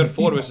just hoping your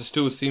 4 versus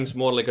 2 seems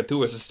more like a 2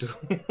 versus 2.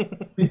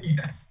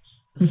 Yes.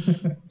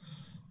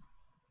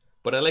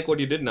 But I like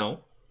what you did now.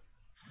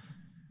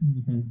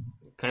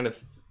 Kind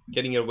of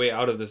getting your way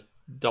out of this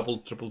double,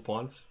 triple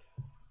pawns.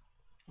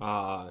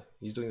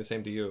 He's doing the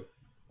same to you.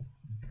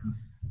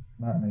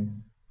 Not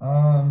nice.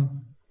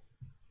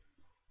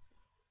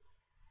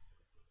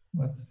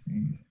 Let's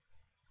see.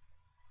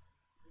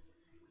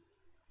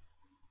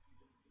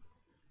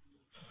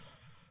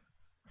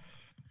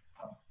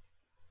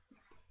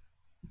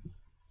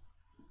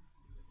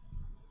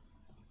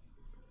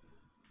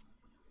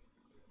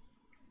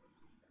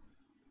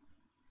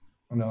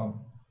 No.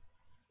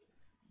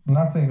 I'm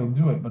not saying he'll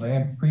do it, but I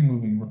am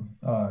pre-moving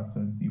to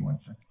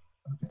d1 check.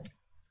 Okay.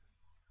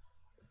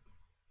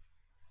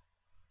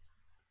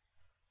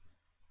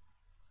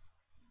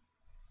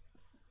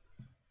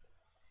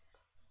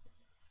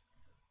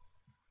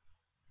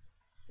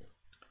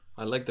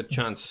 I like the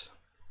chance,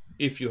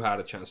 if you had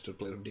a chance to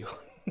play with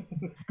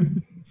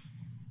d1.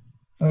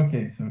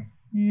 Okay, so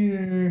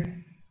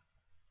here,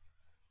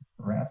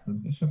 harass the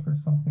bishop or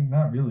something?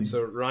 Not really.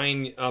 So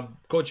Ryan,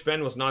 Coach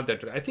Ben was not there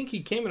today. I think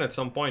he came in at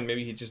some point.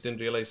 Maybe he just didn't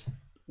realize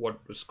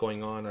what was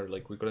going on, or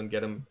like we couldn't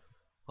get him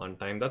on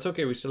time. That's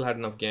okay. We still had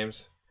enough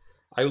games.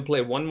 I will play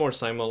one more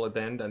simul at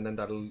the end, and then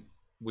that'll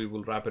we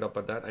will wrap it up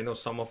at that. I know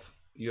some of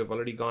you have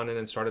already gone in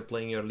and started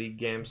playing your league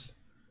games.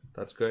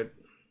 That's good.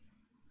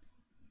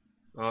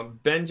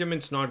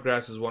 Benjamin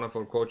Snodgrass is one of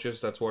our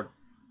coaches. That's what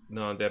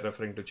they're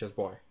referring to, Chess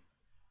Boy.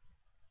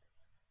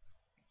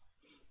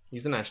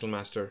 He's the national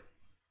master.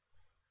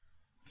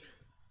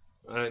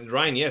 And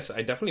Ryan, yes,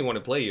 I definitely want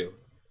to play you.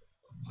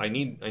 I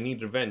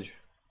need revenge.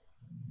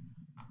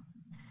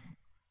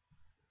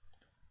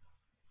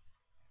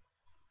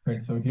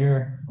 Great. So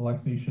here,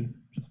 Alexei should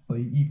just play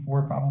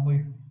e4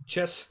 probably.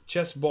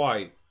 Chess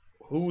Boy.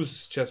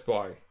 Who's Chess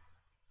Boy?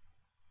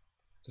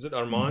 Is it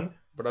Armand?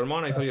 But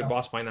Armand, I thought you're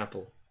Boss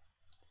Pineapple.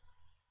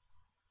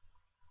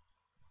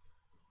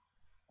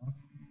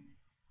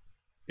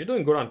 You're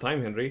doing good on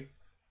time, Henry.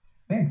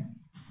 Thanks.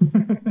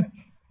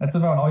 That's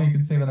about all you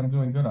can say that I'm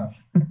doing good on.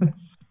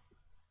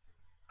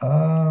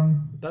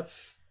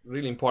 That's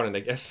really important, I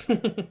guess. All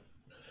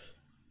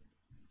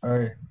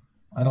right.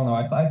 I don't know.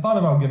 I thought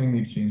about giving the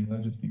exchange, but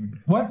I'd just be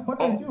what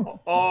did I do?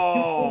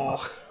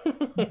 Oh,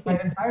 my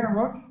entire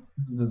rook.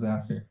 This is a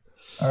disaster.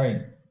 All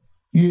right.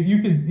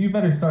 You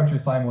better start your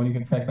Simon. You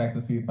can check back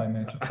to see if I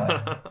managed to play.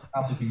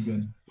 Not looking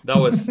good. That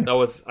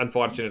was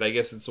unfortunate. I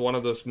guess it's one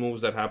of those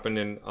moves that happened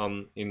in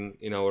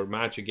our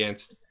match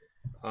against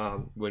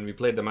when we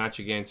played the match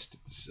against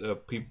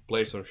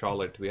players from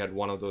Charlotte. We had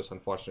one of those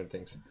unfortunate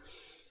things.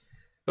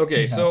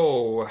 Okay,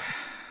 so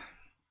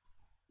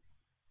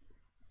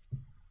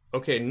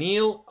okay,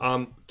 Neil,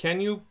 can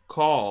you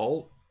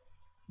call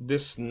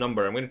this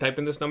number? I'm going to type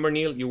in this number,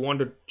 Neil. You want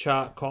to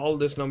call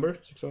this number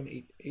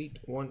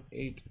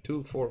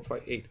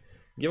 678-818-2458.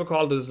 Give a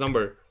call to this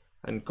number,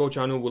 and Coach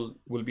Anu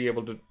will be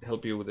able to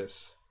help you with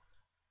this.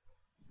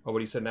 Oh,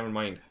 but he said never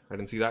mind. I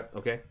didn't see that.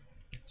 Okay,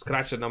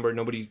 scratch the number.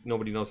 Nobody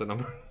knows the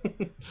number.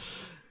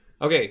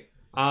 Okay.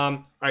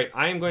 All right.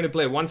 I am going to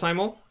play one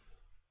Simul,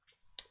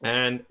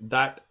 and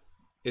that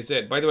is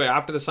it. By the way,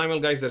 after the Simul,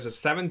 guys, there's a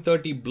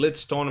 7:30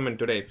 Blitz tournament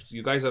today. If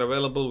you guys are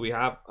available, we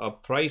have a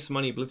prize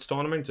money Blitz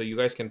tournament, so you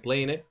guys can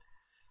play in it.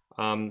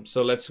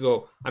 So let's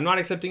go. I'm not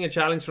accepting a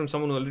challenge from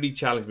someone who already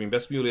challenged me.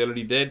 Best Mule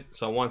already did,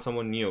 so I want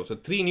someone new. So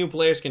 3 new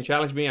players can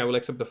challenge me. I will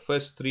accept the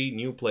first 3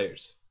 new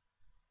players.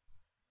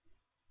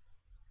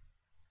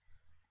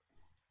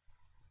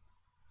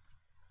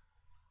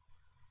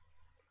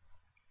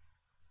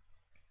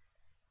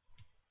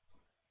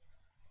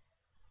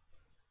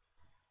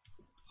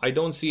 I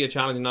don't see a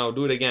challenge now.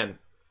 Do it again.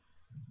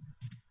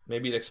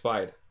 Maybe it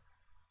expired.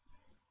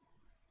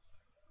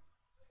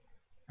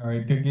 All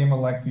right, good game,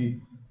 Alexei.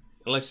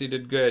 Alexei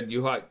did good.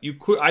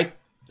 I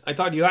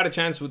thought you had a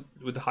chance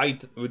with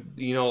height, with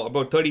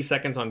about 30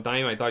 seconds on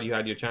time. I thought you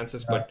had your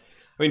chances, but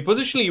I mean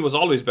positionally he was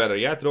always better.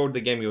 Yeah, throughout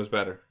the game he was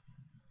better.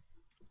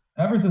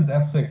 Ever since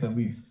F6 at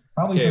least.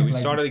 Probably okay, since we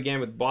started a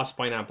game with Boss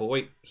Pineapple.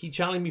 Wait, he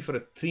challenged me for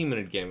a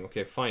 3-minute game.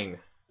 Okay, fine.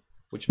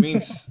 Which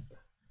means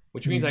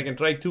I can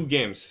try 2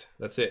 games.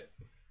 That's it.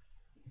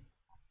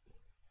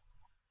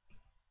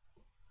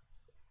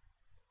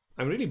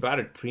 I'm really bad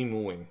at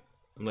pre-moving.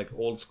 I'm like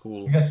old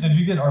school. Yes, did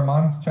you get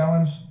Armand's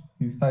challenge?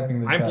 He's typing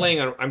the chat.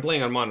 I'm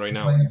playing Armand right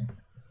now.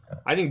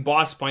 I think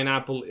Boss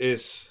Pineapple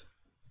is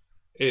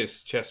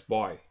Chess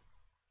Boy.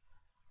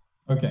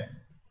 Okay.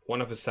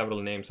 One of his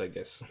several names, I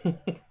guess.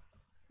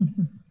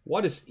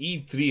 What is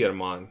E3,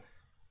 Armand?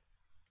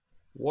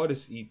 What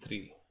is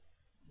E3?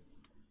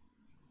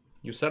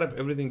 You set up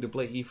everything to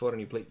play E4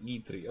 and you play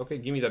E3. Okay,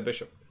 give me that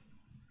bishop.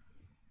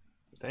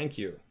 Thank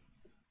you.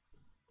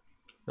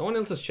 No one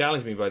else has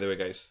challenged me, by the way,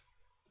 guys.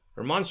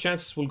 Armand's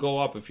chances will go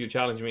up if you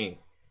challenge me.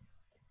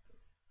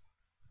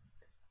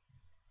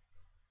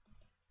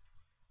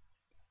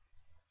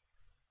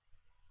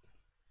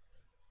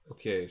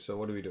 Okay, so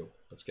what do we do?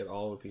 Let's get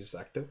all the pieces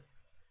active.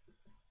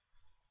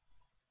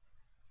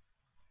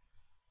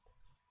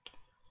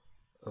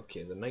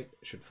 Okay, the knight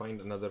should find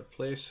another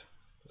place.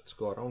 Let's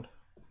go around.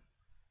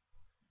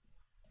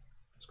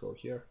 Let's go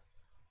here.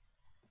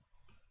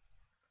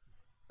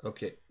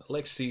 Okay,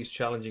 Alexei is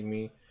challenging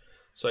me.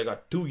 So I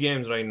got 2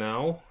 games right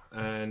now.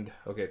 And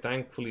okay,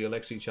 thankfully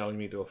Alexei challenged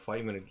me to a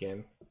 5-minute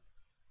game.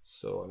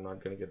 So I'm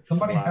not going to get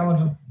Somebody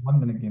challenge a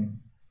 1-minute game.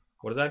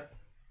 What is that?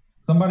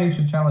 Somebody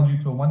should challenge you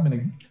to a 1-minute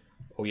game.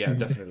 Oh yeah,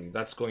 definitely.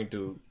 That's going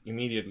to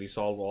immediately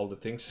solve all the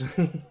things.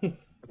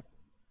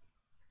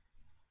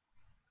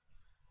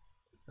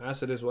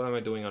 As it is, what am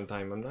I doing on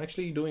time? I'm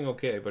actually doing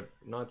okay, but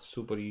not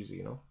super easy,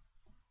 you know.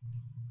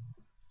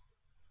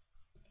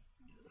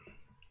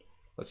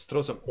 Let's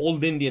throw some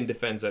old Indian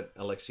defense at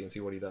Alexei and see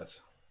what he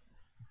does.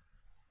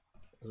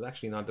 It's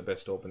actually not the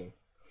best opening.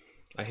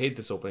 I hate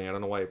this opening. I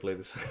don't know why I play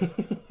this.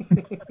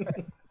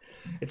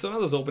 It's one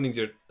of those openings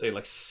you're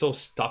like so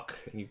stuck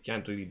and you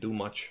can't really do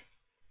much.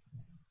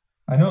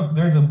 I know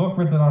there's a book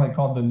written on it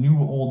called The New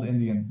Old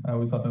Indian. I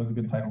always thought that was a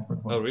good title for a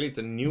book. Oh, really? It's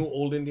a new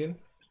old Indian?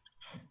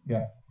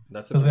 Yeah.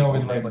 That's because they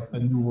always write like the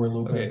new world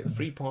Lopez. Okay,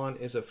 free pawn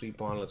is a free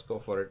pawn. Let's go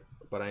for it.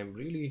 But I'm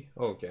really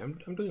okay. I'm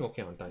doing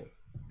okay on time.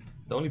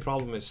 The only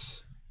problem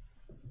is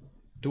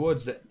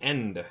towards the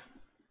end,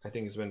 I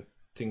think is when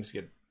things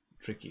get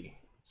tricky.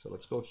 So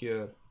let's go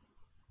here.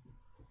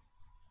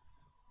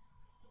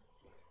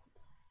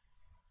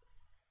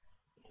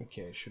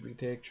 Okay, should we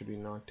take, should we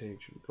not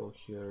take, should we go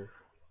here?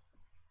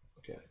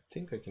 Okay, I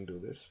think I can do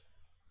this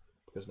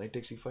because knight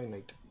takes e5,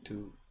 knight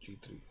to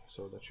g3,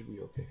 so that should be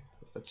okay.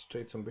 Let's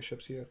trade some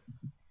bishops here.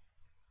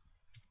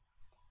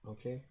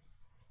 Okay.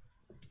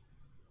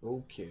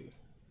 Okay.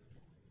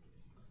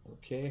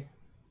 Okay.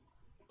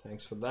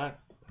 Thanks for that.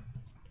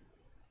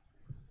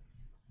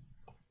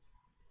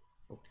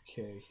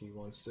 Okay, he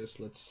wants this.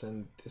 Let's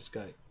send this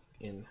guy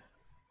in.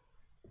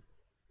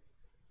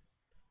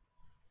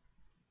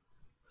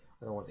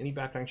 I don't want any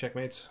back rank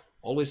checkmates.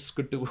 Always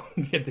good to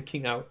get the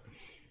king out.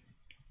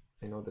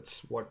 I know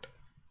that's what.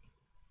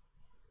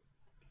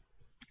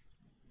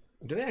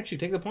 Did I actually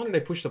take the pawn or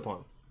did I push the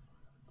pawn?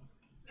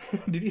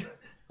 Did you?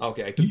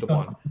 Okay, I took the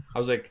pawn. I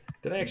was like,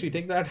 did I actually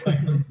take that?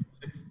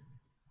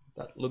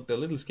 That looked a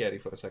little scary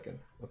for a second.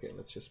 Okay,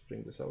 let's just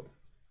bring this out.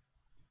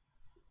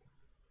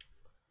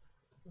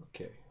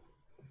 Okay,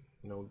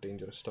 no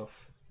dangerous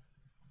stuff.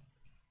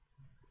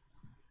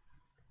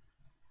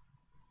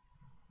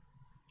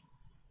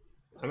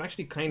 I'm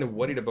actually kind of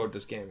worried about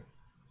this game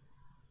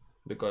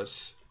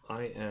because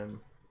I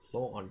am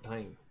low on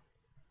time.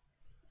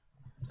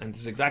 And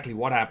this is exactly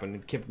what happened.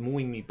 It kept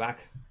moving me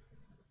back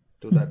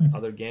to that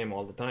other game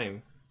all the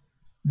time.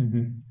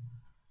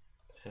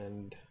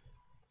 And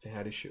I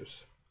had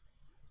issues.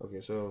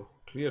 Okay, so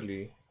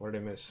clearly, what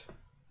did I miss?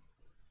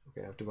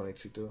 Okay, I have to go knight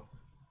c2.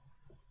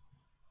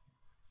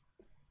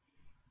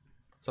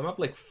 So I'm up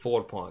like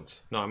 4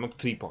 pawns. No, I'm up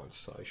 3 pawns.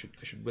 So I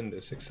should win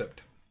this,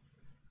 except.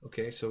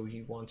 Okay, so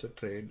he wants a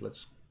trade.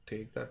 Let's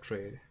take that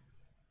trade.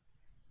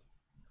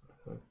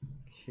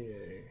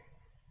 Okay.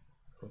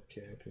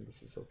 Okay, I think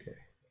this is okay.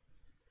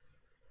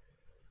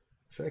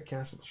 Should I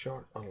cancel the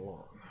shot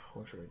unlong?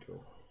 What should I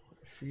do?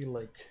 I feel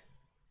like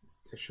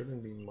there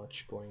shouldn't be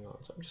much going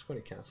on, so I'm just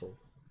going to cancel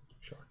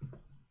shot.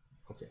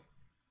 Okay.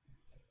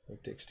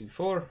 It takes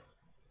d4.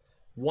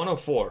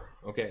 104.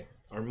 Okay.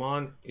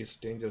 Arman is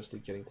dangerously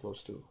getting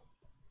close to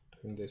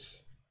doing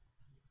this.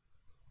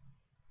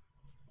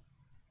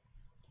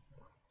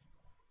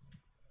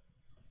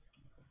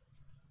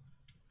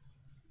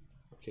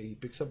 Okay, he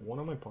picks up one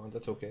of my pawns.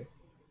 That's okay.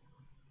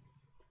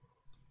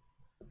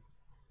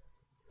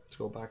 Let's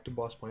go back to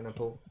Boss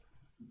Pineapple.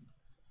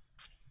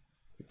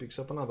 He picks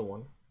up another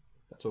one.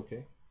 That's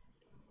okay.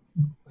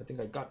 I think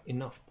I got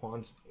enough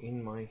pawns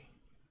in my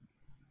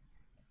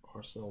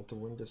arsenal to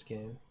win this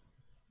game.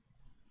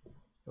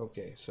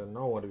 Okay, so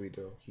now what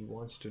do? He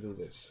wants to do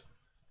this.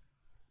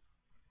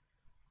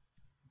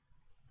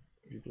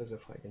 If he plays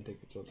f, I can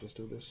take it, so I'll just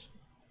do this.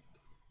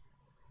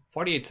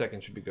 48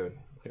 seconds should be good.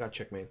 I got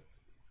checkmate.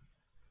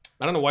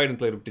 I don't know why I didn't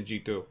play rook to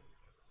g2.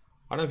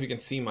 I don't know if you can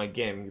see my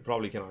game. You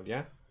probably cannot,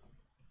 yeah?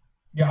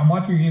 Yeah, I'm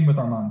watching your game with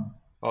Arman.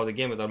 Oh, the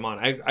game with Arman.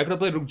 I could have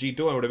played rook g2 and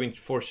it would have been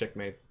forced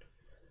checkmate.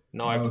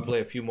 Now I have to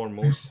play a few more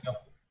moves.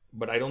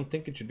 But I don't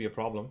think it should be a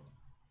problem.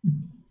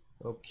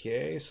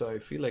 Okay, so I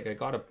feel like I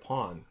got a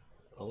pawn.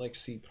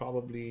 Alexei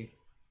probably...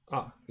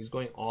 Ah, he's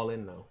going all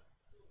in now.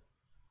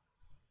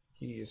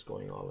 He is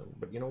going all in.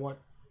 But you know what?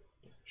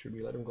 Should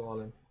we let him go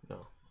all in?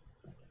 No.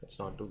 Let's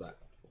not do that.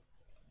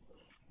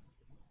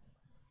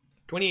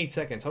 28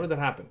 seconds. How did that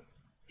happen?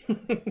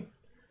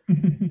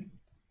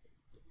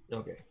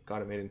 Okay,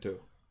 got it. Made in two.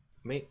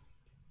 Made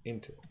in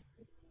two.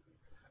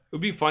 It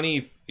would be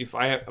funny if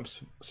I'm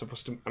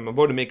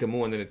about to make a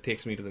move and then it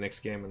takes me to the next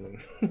game and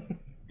then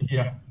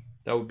yeah,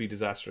 that would be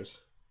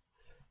disastrous.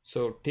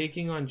 So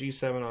taking on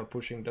g7 or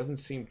pushing doesn't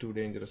seem too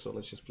dangerous, so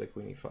let's just play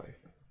queen e5.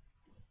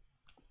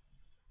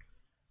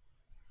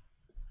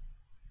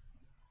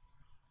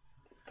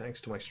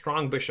 Thanks to my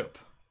strong bishop.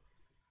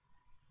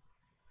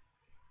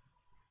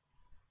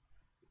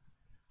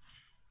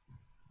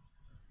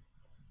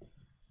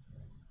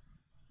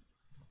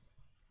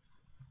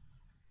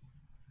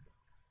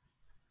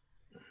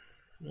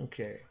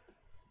 Okay,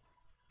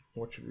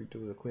 what should we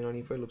do? The queen on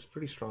e5 looks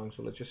pretty strong,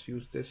 so let's just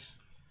use this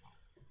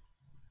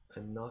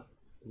and not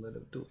let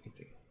him do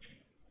anything.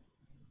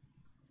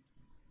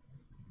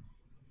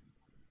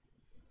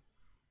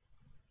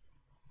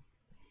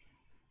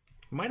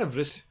 Might have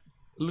risked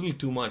a little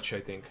too much,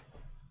 I think.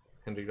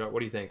 Henry, what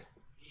do you think?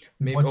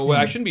 Maybe. Oh, well,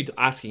 I shouldn't be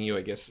asking you,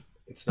 I guess.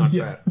 It's not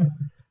fair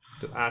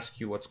to ask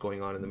you what's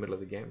going on in the middle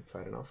of the game.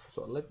 Fair enough.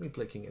 So let me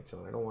play king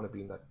h7. I don't want to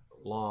be in that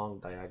long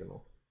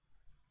diagonal.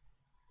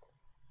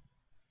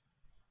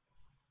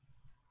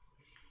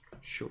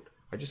 Shoot.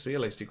 I just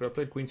realized he could have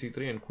played queen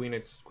c3 and queen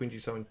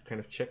g7 kind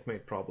of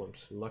checkmate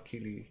problems.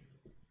 Luckily,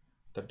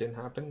 that didn't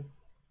happen.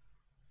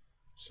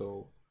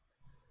 So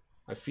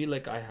I feel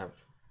like I have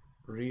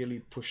really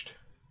pushed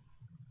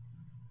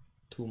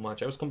too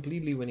much. I was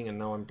completely winning and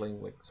now I'm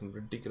playing like some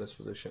ridiculous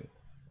position.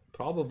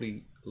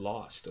 Probably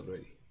lost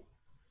already.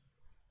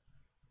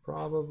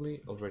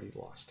 Probably already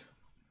lost.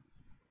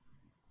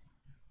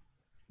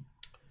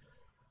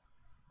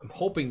 I'm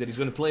hoping that he's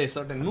going to play a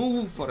certain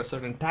move or a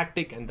certain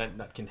tactic and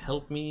that can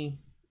help me.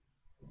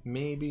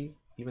 Maybe.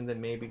 Even then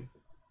maybe.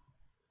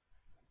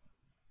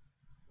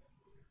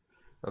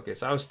 Okay,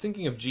 so I was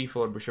thinking of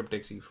g4, bishop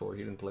takes e4.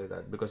 He didn't play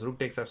that because rook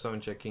takes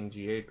f7, check king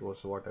g8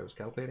 was what I was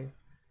calculating.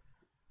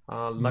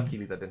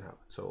 Luckily that didn't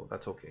happen, so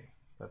that's okay.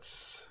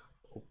 That's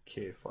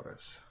okay for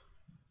us.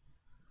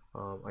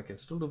 I can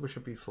still do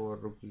bishop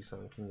e4, rook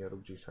d7, king here,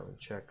 rook g7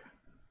 check.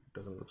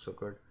 Doesn't look so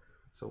good.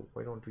 So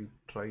why don't we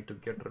try to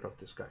get rid of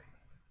this guy?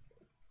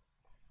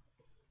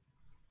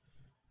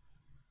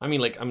 I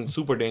mean, like, I'm in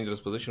super dangerous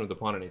position with the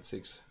pawn on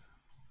h6.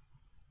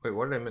 Wait,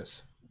 what did I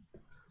miss?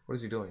 What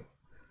is he doing?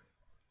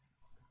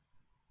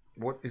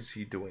 What is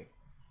he doing?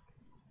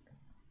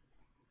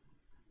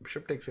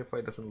 Bishop takes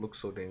f5 doesn't look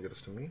so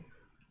dangerous to me.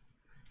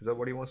 Is that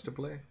what he wants to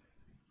play?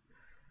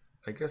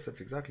 I guess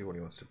that's exactly what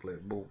he wants to play.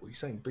 But he's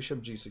saying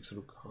bishop g6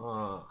 rook.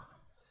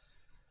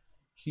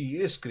 He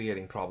is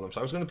creating problems.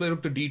 I was going to play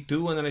rook to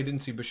d2 and then I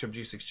didn't see bishop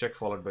g6 check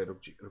followed by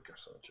rook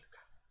f7 check.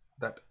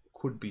 That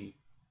could be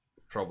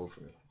trouble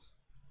for me.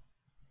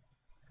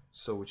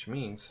 So which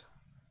means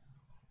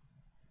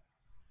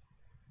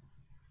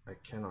I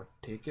cannot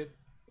take it.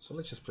 So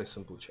let's just play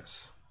simple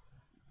chess.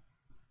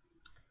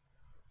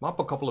 I'm up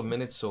a couple of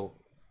minutes, so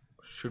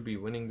should be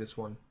winning this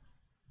one.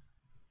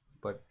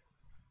 But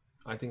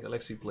I think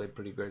Alexei played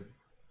pretty good.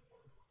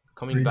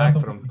 Coming back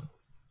from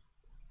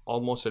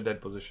almost a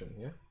dead position,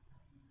 yeah?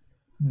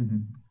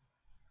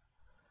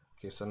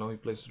 Okay, so now he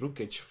plays rook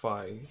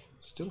h5,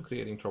 still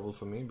creating trouble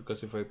for me,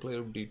 because if I play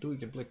rook d2, he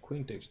can play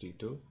queen takes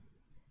d2.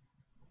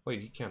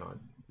 Wait, he cannot,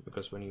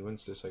 because when he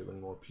wins this, I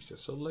win more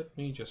pieces. So let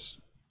me just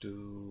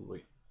do,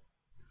 wait.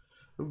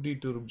 Rook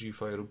d2, rook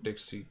g5, rook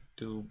takes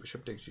c2,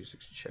 bishop takes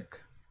g6, check.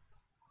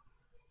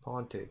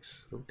 Pawn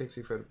takes, rook takes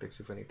e5, rook takes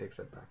e5, and he takes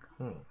that back.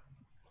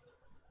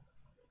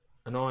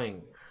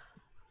 Annoying.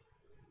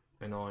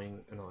 Annoying,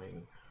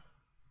 annoying.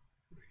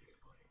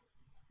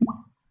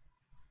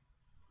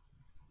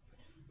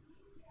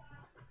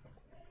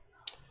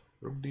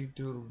 Rook d2,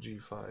 rook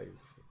g5,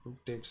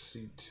 rook takes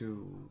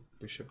c2,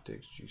 bishop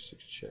takes g6,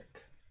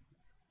 check.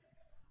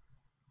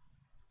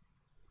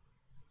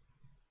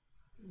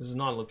 This is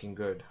not looking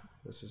good.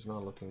 This is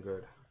not looking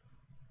good.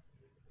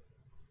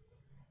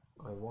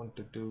 I want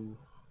to do...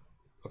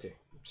 Okay,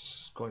 I'm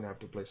just going to have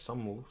to play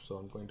some move, so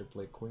I'm going to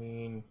play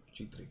queen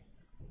g3.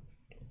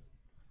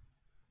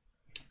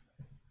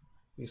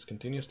 He's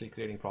continuously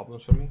creating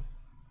problems for me.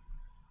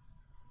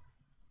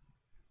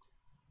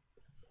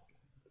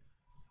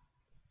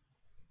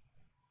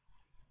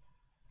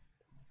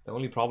 The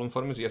only problem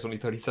for him is he has only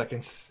 30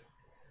 seconds.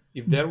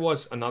 If there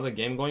was another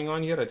game going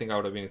on here, I think I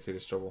would have been in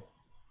serious trouble.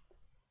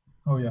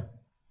 Oh yeah.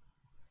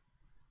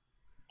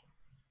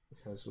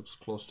 This looks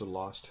close to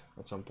lost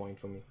at some point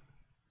for me.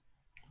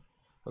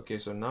 Okay,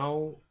 so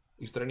now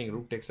he's threatening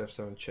rook takes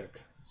f7 check.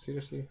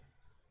 Seriously?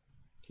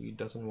 He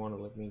doesn't want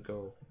to let me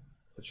go.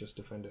 Let's just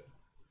defend it.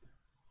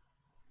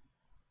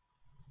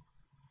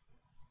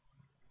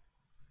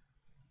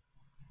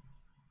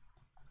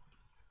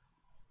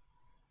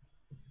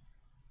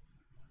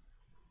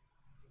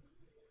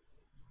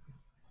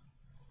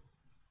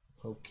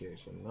 Okay,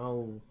 so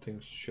now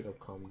things should have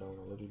calmed down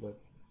a little bit.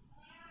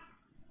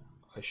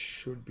 I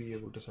should be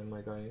able to send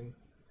my guy in.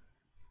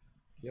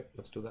 Yep,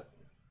 let's do that.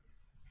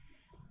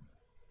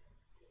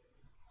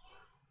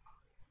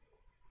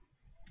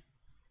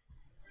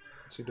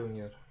 What's he doing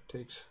here?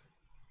 Takes.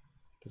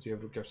 Does he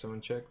have rook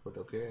f7 check? But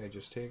okay, I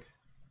just take.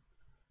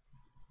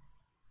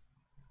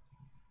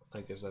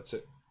 I guess that's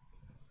it.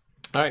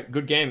 All right,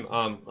 good game,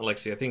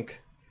 Alexei. I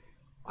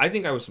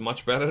think I was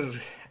much better,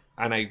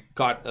 and I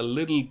got a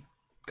little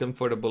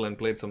comfortable and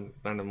played some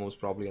random moves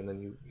probably, and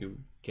then you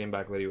came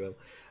back very well.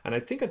 And I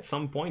think at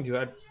some point you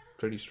had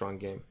pretty strong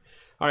game.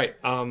 All right,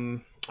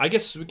 I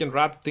guess we can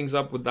wrap things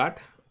up with that.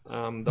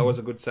 That was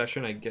a good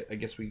session. I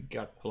guess we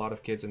got a lot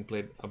of kids and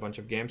played a bunch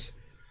of games.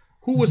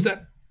 Who was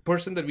that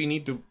person that we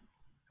need to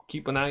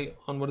keep an eye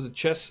on? What is it?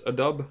 Chess a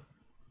dub?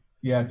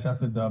 Yeah,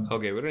 chess a dub.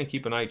 Okay, we're gonna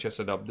keep an eye chess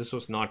a dub. This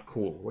was not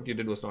cool. What you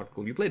did was not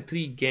cool. You played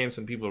 3 games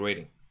when people were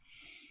waiting.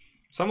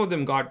 Some of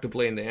them got to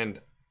play in the end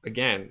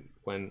again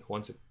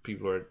once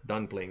people are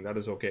done playing. That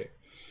is okay.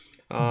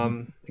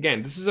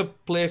 Again, this is a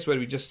place where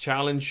we just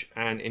challenge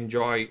and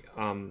enjoy,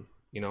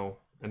 you know,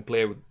 and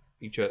play with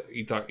each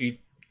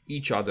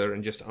other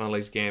and just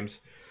analyze games.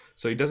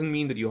 So it doesn't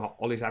mean that you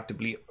always have to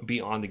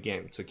be on the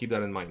game. So keep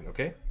that in mind,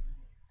 okay?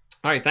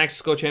 All right, thanks,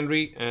 Coach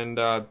Henry. And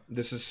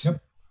this is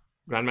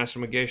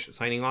Grandmaster Magesh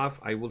signing off.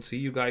 I will see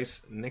you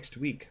guys next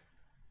week.